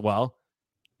about him as well.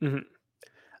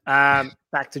 Mm-hmm.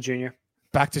 Back to Junior.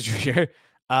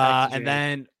 And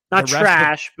then not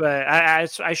trash, but I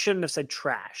shouldn't have said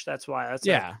trash. That's why. That's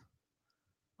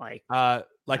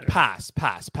pass.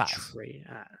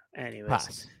 Anyways,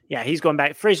 pass. Yeah, he's going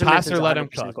back. Fraser pass Minton's or let him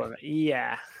cook.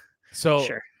 Yeah. So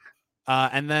sure.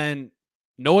 And then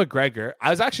Noah Gregor. I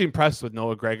was actually impressed with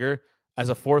Noah Gregor as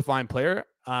a fourth line player.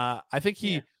 I think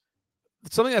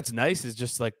something that's nice is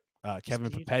just like Kevin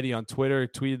Papetti on Twitter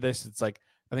tweeted this. It's like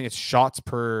I think it's shots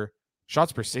per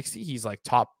 60. He's like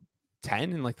top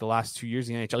 10 in like the last 2 years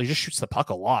in the NHL. He just shoots the puck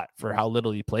a lot for how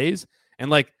little he plays, and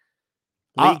like.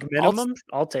 League minimum,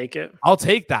 I'll take it. I'll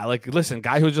take that. Like, listen,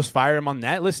 guy who just fired him on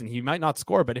net. Listen, he might not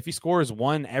score, but if he scores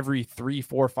one every 3,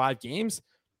 4, 5 games,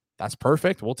 that's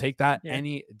perfect. We'll take that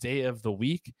any day of the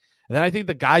week. And then I think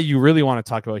the guy you really want to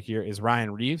talk about here is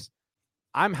Ryan Reeves.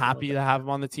 I'm happy to have him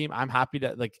on the team. I'm happy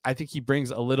to I think he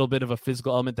brings a little bit of a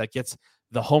physical element that gets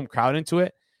the home crowd into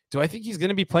it. Do I think he's going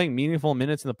to be playing meaningful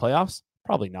minutes in the playoffs?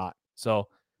 Probably not. So,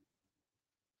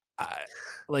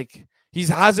 he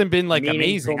hasn't been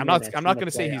amazing. I'm not going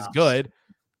to say he's good.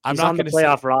 He's not on the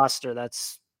playoff roster.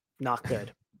 That's not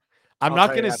good. I'm I'll not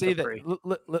tell you going to that say for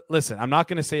that. free. Listen, I'm not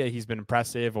going to say that he's been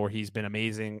impressive or he's been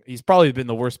amazing. He's probably been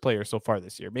the worst player so far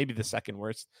this year, maybe the second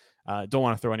worst. Don't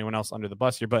want to throw anyone else under the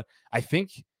bus here, but I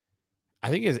think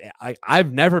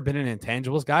I've never been an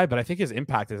intangibles guy, but I think his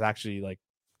impact is actually like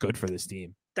good for this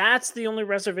team. That's the only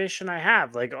reservation I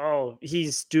have. Like, oh,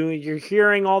 you're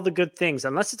hearing all the good things,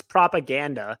 unless it's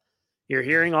propaganda. You're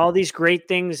hearing all these great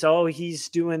things. Oh, he's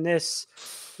doing this.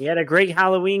 He had a great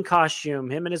Halloween costume.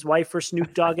 Him and his wife were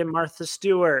Snoop Dogg and Martha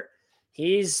Stewart.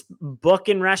 He's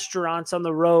booking restaurants on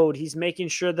the road. He's making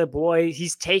sure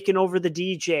he's taking over the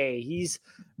DJ. He's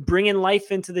bringing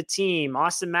life into the team.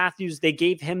 Austin Matthews, they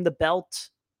gave him the belt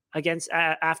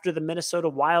after the Minnesota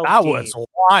Wild That game. was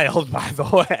wild, by the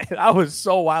way. That was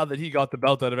so wild that he got the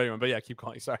belt out of everyone. But yeah, keep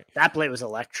calling. Sorry. That play was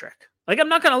electric. Like, I'm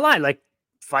not going to lie. Like,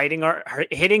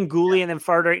 hitting Gooley and then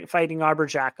fighting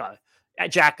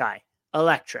Jackeye.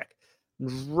 Electric.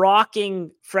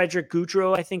 Rocking Frederick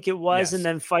Goudreau, I think it was, Yes. and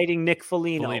then fighting Nick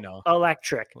Foligno.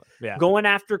 Electric. Yeah. Going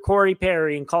after Corey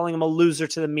Perry and calling him a loser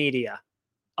to the media.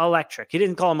 Electric. He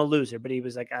didn't call him a loser, but he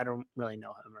was like, I don't really know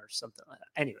him or something like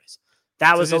that. Anyways,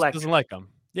 that was electric. Doesn't like him.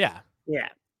 Yeah. Yeah.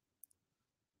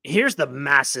 Here's the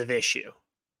massive issue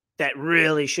that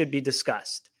really should be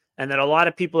discussed, and that a lot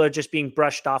of people are just being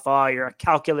brushed off. Oh, you're a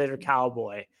calculator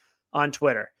cowboy on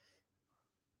Twitter.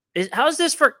 How's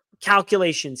this for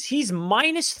calculations? He's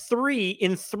 -3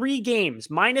 in 3 games,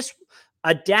 minus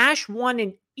a -1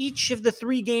 in each of the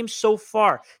 3 games so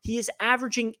far. He is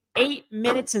averaging 8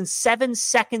 minutes and 7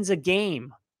 seconds a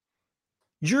game.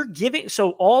 You're giving,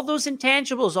 so all those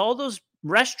intangibles, all those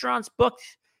restaurants booked,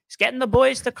 he's getting the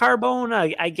boys to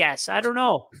Carbona, I guess. I don't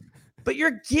know. But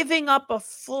you're giving up a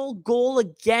full goal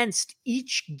against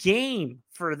each game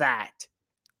for that.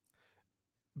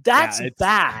 That's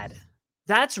bad.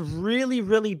 That's really,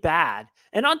 really bad.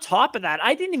 And on top of that,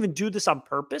 I didn't even do this on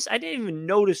purpose. I didn't even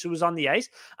notice it was on the ice.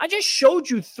 I just showed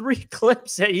you 3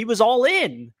 clips that he was all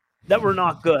in that were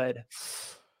not good.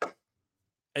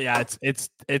 Yeah,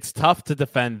 it's tough to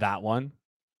defend that one.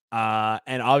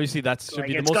 And obviously that should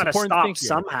be the most important thing here.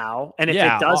 Somehow. And if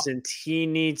it doesn't, he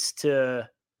needs to,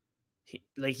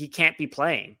 he can't be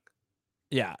playing.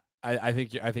 Yeah, I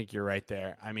think you're right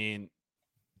there. I mean,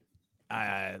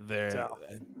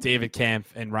 David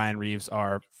Kampf and Ryan Reeves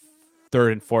are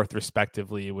 3rd and 4th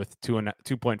respectively with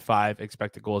 2.5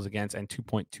 expected goals against and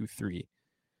 2.23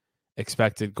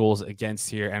 expected goals against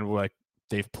here, and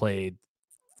they've played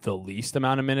the least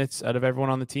amount of minutes out of everyone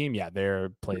on the team. Yeah, they've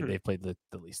played the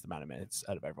least amount of minutes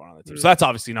out of everyone on the team. So that's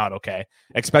obviously not okay.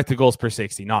 Expected goals per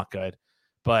 60, not good.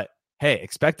 But hey,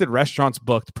 expected restaurants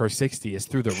booked per 60 is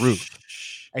through the roof.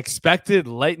 Expected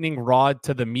lightning rod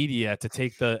to the media to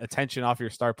take the attention off your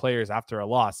star players after a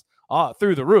loss,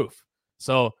 through the roof.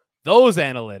 So those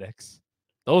analytics,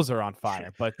 those are on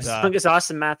fire. But as long as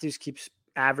Austin Matthews keeps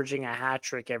averaging a hat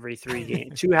trick every 3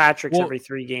 games, 2 hat tricks every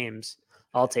 3 games,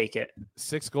 I'll take it.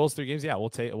 6 goals, 3 games. Yeah, we'll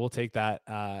take that.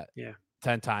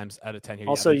 10 times out of 10 here.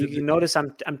 Also, you can notice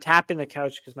I'm tapping the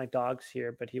couch because my dog's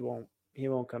here, but he won't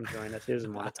come join us. He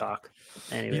doesn't want to talk.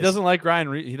 Anyways. He doesn't like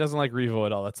he doesn't like Revo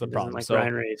at all. That's the problem. Like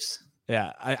Ryan Reeves.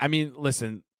 Yeah, I mean,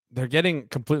 listen, they're getting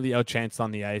completely outchanced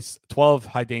on the ice. 12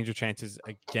 high danger chances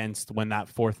against when that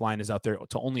 4th line is out there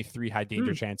to only 3 high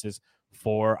danger chances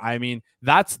for. I mean,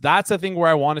 that's a thing where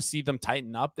I want to see them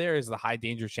tighten up. There is the high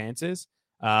danger chances,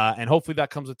 and hopefully that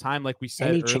comes with time. Like we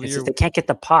said earlier, they can't get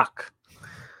the puck.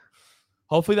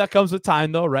 Hopefully that comes with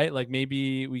time, though, right? Like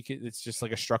maybe it's just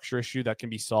like a structure issue that can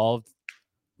be solved,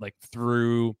 like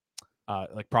through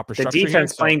like proper structure. The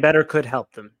defense playing better could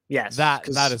help them. Yes, that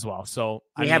as well. So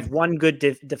we have one good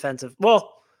defensive.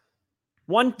 Well,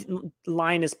 one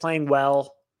line is playing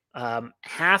well.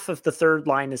 Half of the 3rd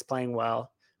line is playing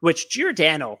well. Which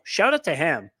Giordano, shout out to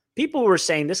him. People were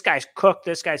saying this guy's cooked.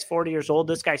 This guy's 40 years old.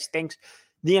 This guy stinks.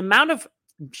 The amount of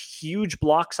huge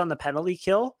blocks on the penalty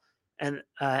kill and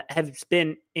has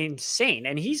been insane.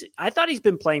 And I thought he's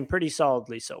been playing pretty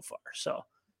solidly so far. So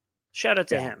shout out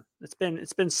to him.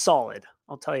 It's been solid.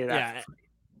 I'll tell you that. Yeah.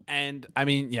 And I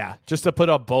mean, just to put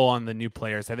a bow on the new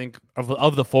players, I think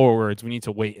of the forwards, we need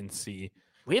to wait and see.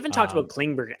 We haven't talked about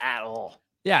Klingberg at all.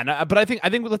 Yeah, no, but I think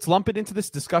let's lump it into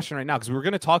this discussion right now because we're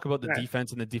going to talk about the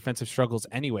defense and the defensive struggles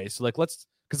anyway. So because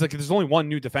there's only one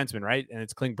new defenseman, right? And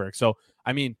it's Klingberg. So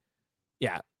I mean,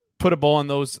 put a bow on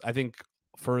those. I think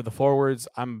for the forwards,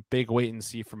 I'm big wait and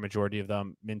see for majority of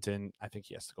them. Minton, I think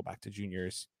he has to go back to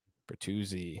juniors.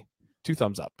 Bertuzzi, 2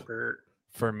 thumbs up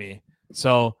for me.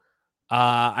 So,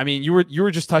 I mean, you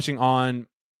were just touching on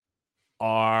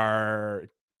our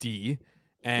D,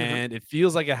 and it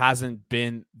feels like it hasn't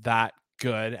been that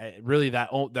good. Really,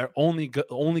 their only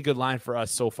good line for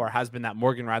us so far has been that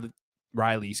Morgan Riley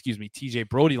TJ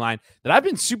Brody line that I've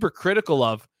been super critical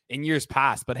of in years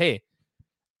past. But hey,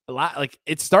 like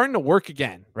it's starting to work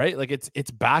again, right? Like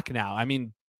it's back now. I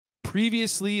mean,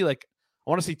 previously, like I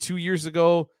want to say 2 years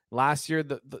ago, last year,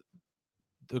 the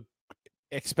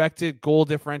expected goal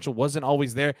differential wasn't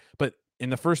always there, but in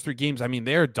the first 3 games, I mean,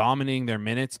 they're dominating their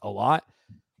minutes a lot.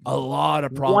 A lot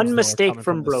of problems. One mistake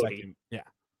from the Brody. Second. Yeah.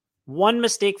 One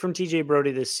mistake from TJ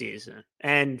Brody this season.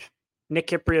 And Nick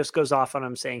Kyprios goes off on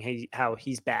him saying how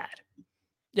he's bad.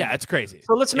 Yeah, it's crazy.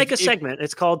 So let's make a segment.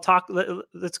 It's called Talk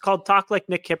Like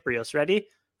Nick Kyprios. Ready?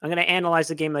 I'm going to analyze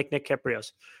the game like Nick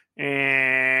Kyprios.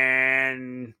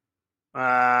 And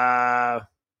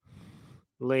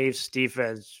Leafs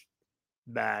defense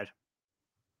bad.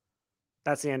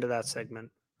 That's the end of that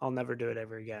segment. I'll never do it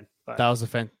ever again. But that was a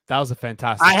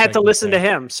fantastic. I had to listen to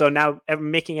him, so now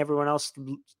making everyone else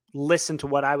listen to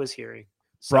what I was hearing.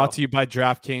 So, brought to you by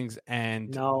DraftKings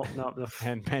and no,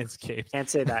 and Manscaped. Can't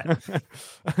say that.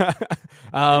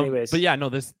 Anyways, but yeah, no,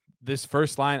 this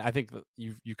first line, I think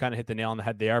you kind of hit the nail on the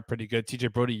head. They are pretty good.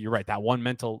 TJ Brody, you're right. That one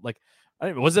mental, like,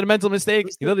 was it a mental mistake?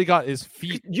 He literally got his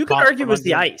feet. You could argue it was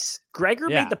the ice. Gregor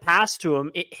made the pass to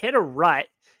him. It hit a rut.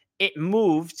 It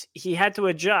moved. He had to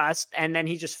adjust, and then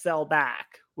he just fell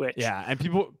back. Which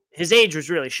and his age was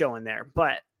really showing there.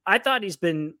 But I thought he's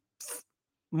been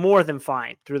more than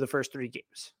fine through the first 3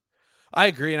 games. I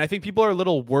agree, and I think people are a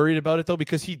little worried about it though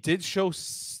because he did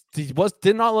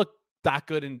did not look that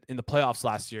good in the playoffs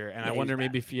last year, and I wonder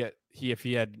maybe if he had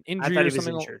an injury or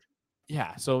something. Injured.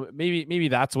 Yeah, so maybe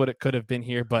that's what it could have been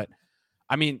here. But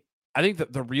I mean, I think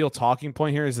that the real talking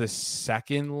point here is the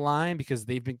second line because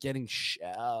they've been getting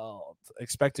shelled.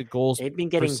 Expected goals. They've been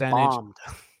getting bombed.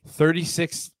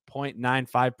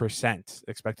 36.95%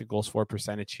 expected goals for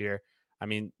percentage here. I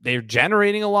mean, they're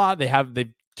generating a lot.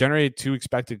 They've generated 2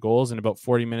 expected goals in about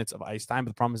 40 minutes of ice time. But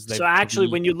the problem is so actually,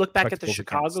 when you look back at the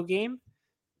Chicago game,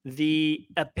 the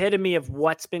epitome of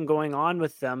what's been going on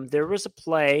with them, there was a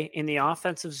play in the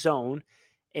offensive zone.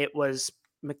 It was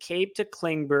McCabe to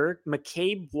Klingberg.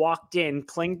 McCabe walked in.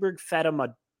 Klingberg fed him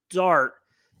a dart,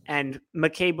 and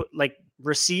McCabe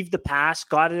received the pass,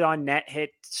 got it on net, hit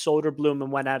Soderblom,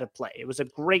 and went out of play. It was a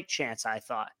great chance, I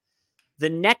thought. The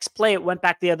next play, it went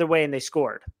back the other way, and they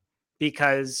scored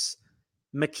because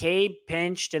McCabe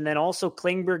pinched, and then also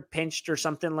Klingberg pinched or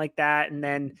something like that, and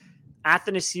then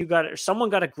someone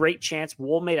got a great chance.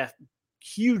 Wool made a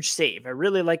huge save. I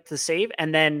really liked the save,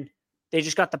 and then they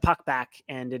just got the puck back,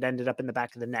 and it ended up in the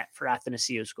back of the net for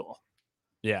Athanasiou's goal.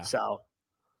 Yeah. So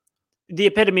the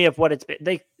epitome of what it's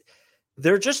been.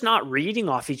 They're just not reading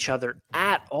off each other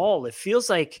at all. It feels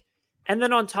like, and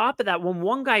then on top of that, when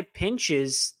one guy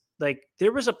pinches, like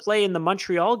there was a play in the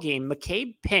Montreal game,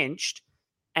 McCabe pinched,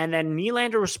 and then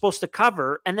Nylander was supposed to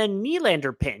cover, and then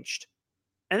Nylander pinched.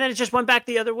 And then it just went back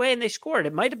the other way, and they scored.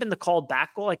 It might have been the called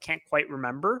back goal. I can't quite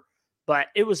remember, but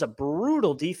it was a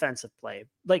brutal defensive play.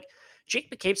 Like Jake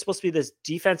McCabe's supposed to be this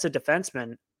defensive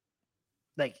defenseman.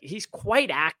 Like he's quite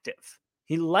active.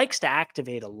 He likes to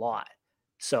activate a lot.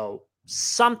 So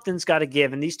something's got to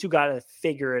give, and these two got to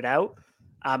figure it out.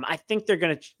 I think they're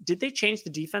going to. Did they change the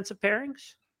defensive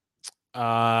pairings?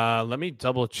 Let me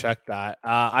double check that.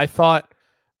 I thought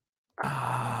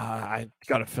I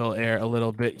got to fill air a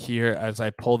little bit here as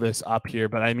I pull this up here,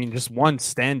 but I mean, just one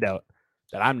standout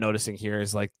that I'm noticing here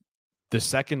is like the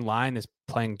second line is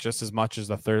playing just as much as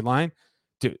the third line.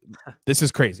 Dude, this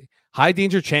is crazy. High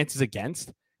danger chances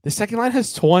against. The second line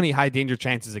has 20 high danger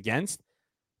chances against.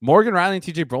 Morgan Rielly and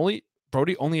TJ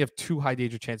Brody only have 2 high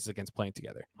danger chances against playing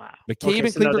together. Wow. McCabe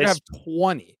and Klingberg have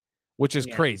 20, which is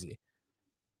crazy.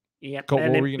 Yeah,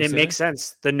 and it makes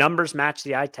sense. The numbers match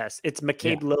the eye test. It's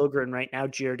McCabe Liljegren right now,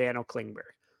 Giordano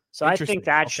Klingberg. So I think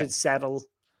that should settle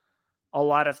a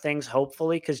lot of things,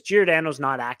 hopefully, because Giordano's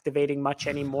not activating much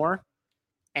anymore.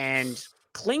 And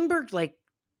Klingberg, like,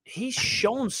 he's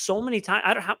shown so many times.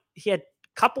 I don't know how he had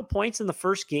a couple points in the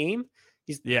first game.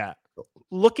 He's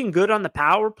looking good on the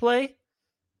power play.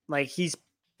 Like, he's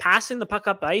passing the puck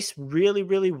up ice really,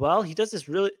 really well. He does this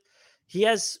he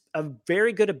has a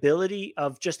very good ability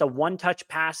of just a one-touch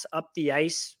pass up the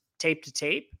ice, tape to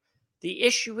tape. The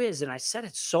issue is, and I said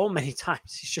it so many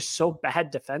times, he's just so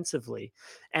bad defensively.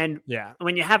 And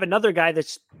when you have another guy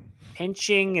that's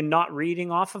pinching and not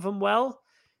reading off of him well,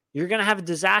 you're going to have a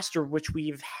disaster, which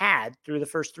we've had through the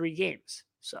first 3 games.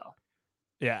 So,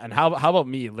 yeah. And how about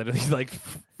me literally like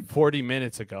 40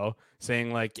 minutes ago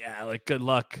saying like, good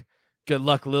luck,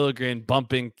 Liljegren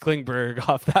bumping Klingberg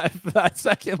off that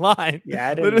second line. Yeah,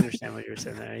 I didn't understand what you were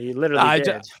saying there. You literally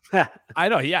did. I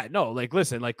know. Yeah, no. Like,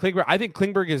 listen, like Klingberg. I think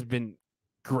Klingberg has been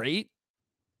great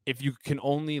if you can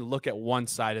only look at one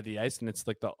side of the ice and it's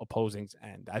like the opposing's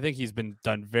end. I think he's been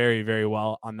done very, very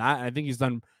well on that. And I think he's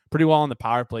done pretty well on the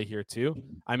power play here too.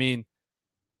 I mean,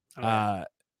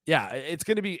 it's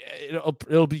going to be,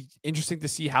 it'll be interesting to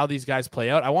see how these guys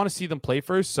play out. I want to see them play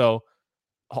first. So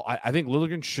I think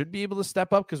Liljegren should be able to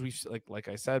step up because we like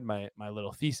I said, my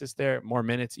little thesis there, more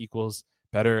minutes equals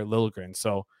better Liljegren.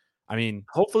 So, I mean,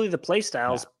 hopefully the play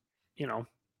styles,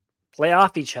 play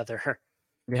off each other.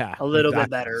 Yeah, a little bit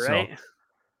better, right?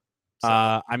 So,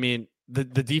 I mean, the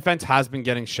defense has been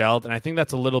getting shelled, and I think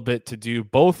that's a little bit to do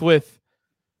both with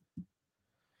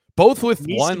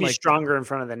needs to be stronger in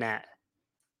front of the net.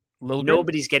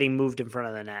 Nobody's getting moved in front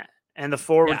of the net, and the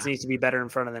forwards needs to be better in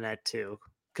front of the net too,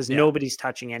 because nobody's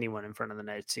touching anyone in front of the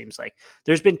net. It seems like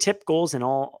there's been tip goals in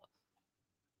all,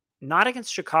 not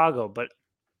against Chicago, but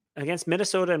against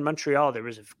Minnesota and Montreal. There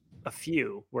was a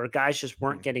few where guys just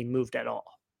weren't getting moved at all.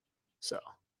 So,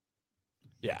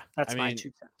 that's my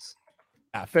 2 cents.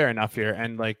 Yeah, fair enough here.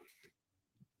 And like,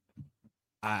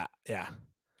 I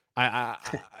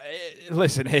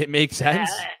listen, it makes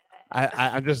sense.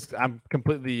 I'm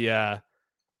completely, I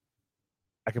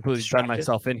completely done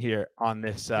myself in here on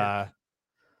this, on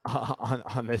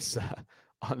this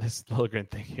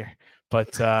Liljegren thing here.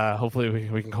 But hopefully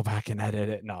we can go back and edit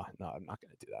it. No, I'm not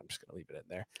going to do that. I'm just going to leave it in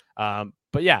there.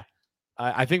 But yeah.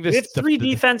 I think we have three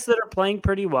defense that are playing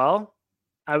pretty well,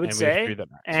 I would say,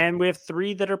 and we have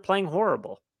 3 that are playing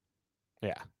horrible.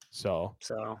 Yeah. So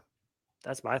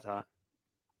that's my thought.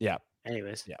 Yeah.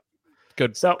 Anyways. Yeah.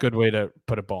 Good way to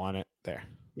put a bow on it there.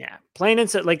 Yeah. Plain and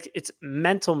simple, like it's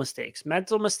mental mistakes.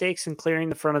 Mental mistakes in clearing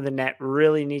the front of the net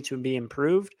really need to be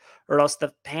improved, or else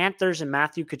the Panthers and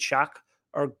Matthew Tkachuk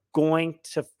are going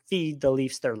to feed the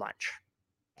Leafs their lunch.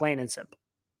 Plain and simple.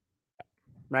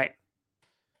 Right?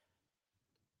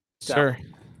 Sure,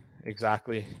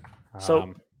 exactly.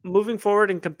 So moving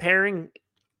forward and comparing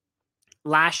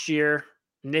last year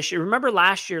and this year, remember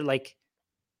last year, like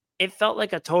it felt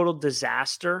like a total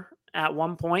disaster at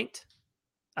one point.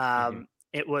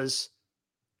 It was,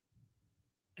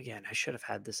 again, I should have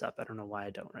had this up. I don't know why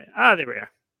I don't. Right? There we are.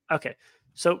 Okay.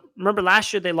 So remember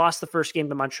last year they lost the first game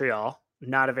to Montreal.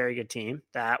 Not a very good team.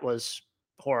 That was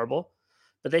horrible.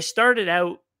 But they started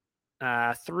out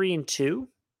 3-2.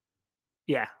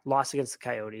 Yeah, loss against the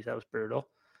Coyotes. That was brutal.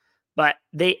 But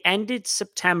they ended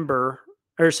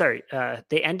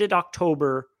they ended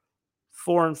October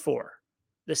 4-4.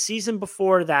 The season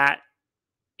before that,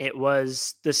 it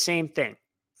was the same thing.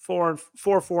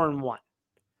 4-1.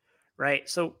 Right?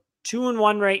 So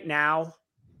 2-1 right now.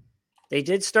 They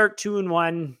did start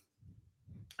 2-1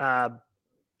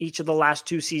 each of the last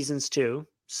 2 seasons too.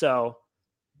 So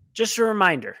just a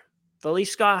reminder, the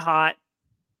Leafs got hot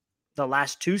the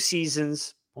last 2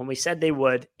 seasons when we said they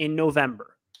would in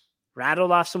November,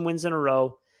 rattled off some wins in a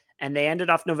row, and they ended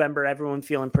off November, everyone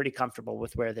feeling pretty comfortable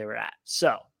with where they were at.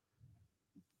 So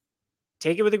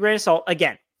take it with a grain of salt.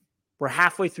 Again, we're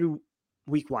halfway through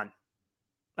week 1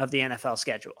 of the NFL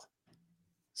schedule.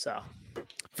 So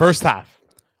first half,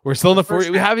 we're still in the fourth.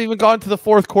 We haven't even gone to the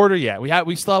fourth quarter yet.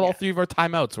 We still have all 3 of our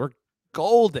timeouts. We're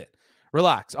golden.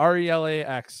 Relax.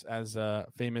 RELAX, as a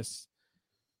famous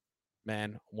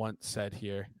man once said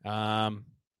here. I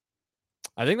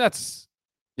think that's.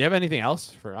 Do you have anything else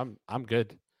for? I'm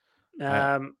good.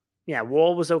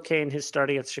 Wool was okay in his start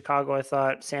against Chicago. I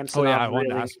thought Samsonov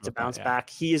really needs to bounce back.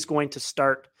 He is going to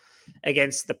start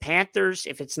against the Panthers.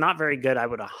 If it's not very good, I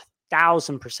would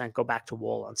 1,000% go back to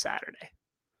Wool on Saturday.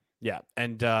 Yeah,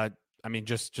 and I mean,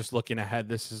 just looking ahead,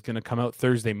 this is going to come out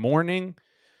Thursday morning.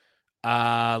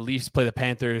 Leafs play the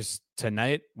Panthers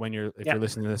tonight. If you're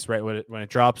listening to this right when it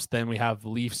drops, then we have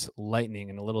Leafs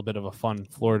Lightning and a little bit of a fun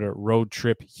Florida road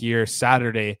trip here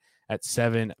Saturday at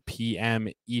 7 p.m.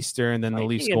 Eastern. Then the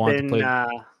Leafs go on to play.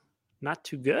 Not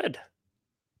too good.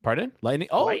 Pardon? Lightning.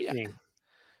 Oh, Lightning. Yeah.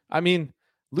 I mean,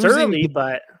 losing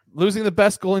the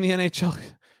best goal in the NHL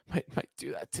might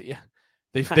do that to you.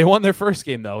 They won their first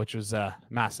game though, which was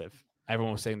massive.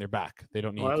 Everyone was saying they're back. They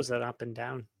don't need. Well, that was an up and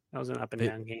down. That was an up and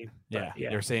down game. Yeah,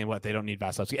 they're saying they don't need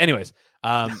Vasilevsky. Anyways,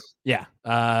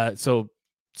 so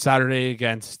Saturday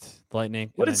against the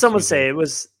Lightning. What did someone say? It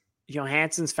was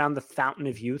Johansson's found the fountain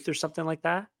of youth or something like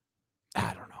that.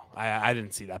 I don't know. I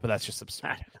didn't see that, but that's just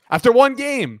absurd. After one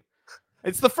game,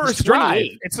 it's the first drive.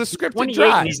 It's a scripted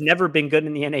drive. And he's never been good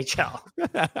in the NHL.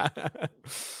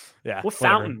 Yeah. What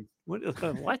fountain?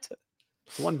 What?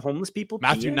 One homeless people.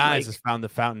 Matthew Nyes has found the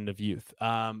fountain of youth.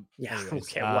 Anyways,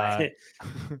 okay. What?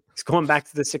 He's going back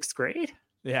to the 6th grade.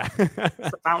 Yeah.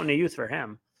 It's the fountain of youth for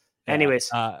him. Yeah.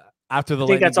 Anyways, after the I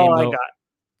think that's all I got.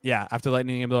 Yeah, after the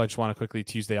Lightning game, though, I just want to quickly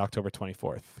Tuesday, October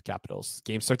 24th, Capitals.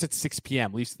 Game starts at 6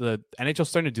 p.m. At least the NHL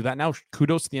starting to do that now.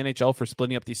 Kudos to the NHL for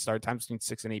splitting up these start times between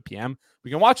 6 and 8 p.m. We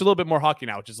can watch a little bit more hockey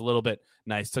now, which is a little bit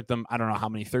nice. Took them, I don't know how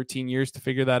many, 13 years to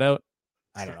figure that out.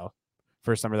 I don't know.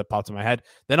 First number that popped in my head.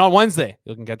 Then on Wednesday,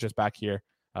 you can catch us back here.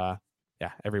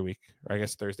 Every week, or I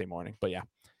guess Thursday morning. But yeah,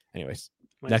 anyways,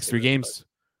 next 3 games,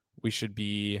 we should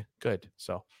be good.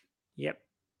 So, yep.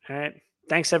 All right.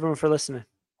 Thanks everyone for listening.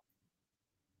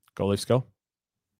 Go Leafs, go.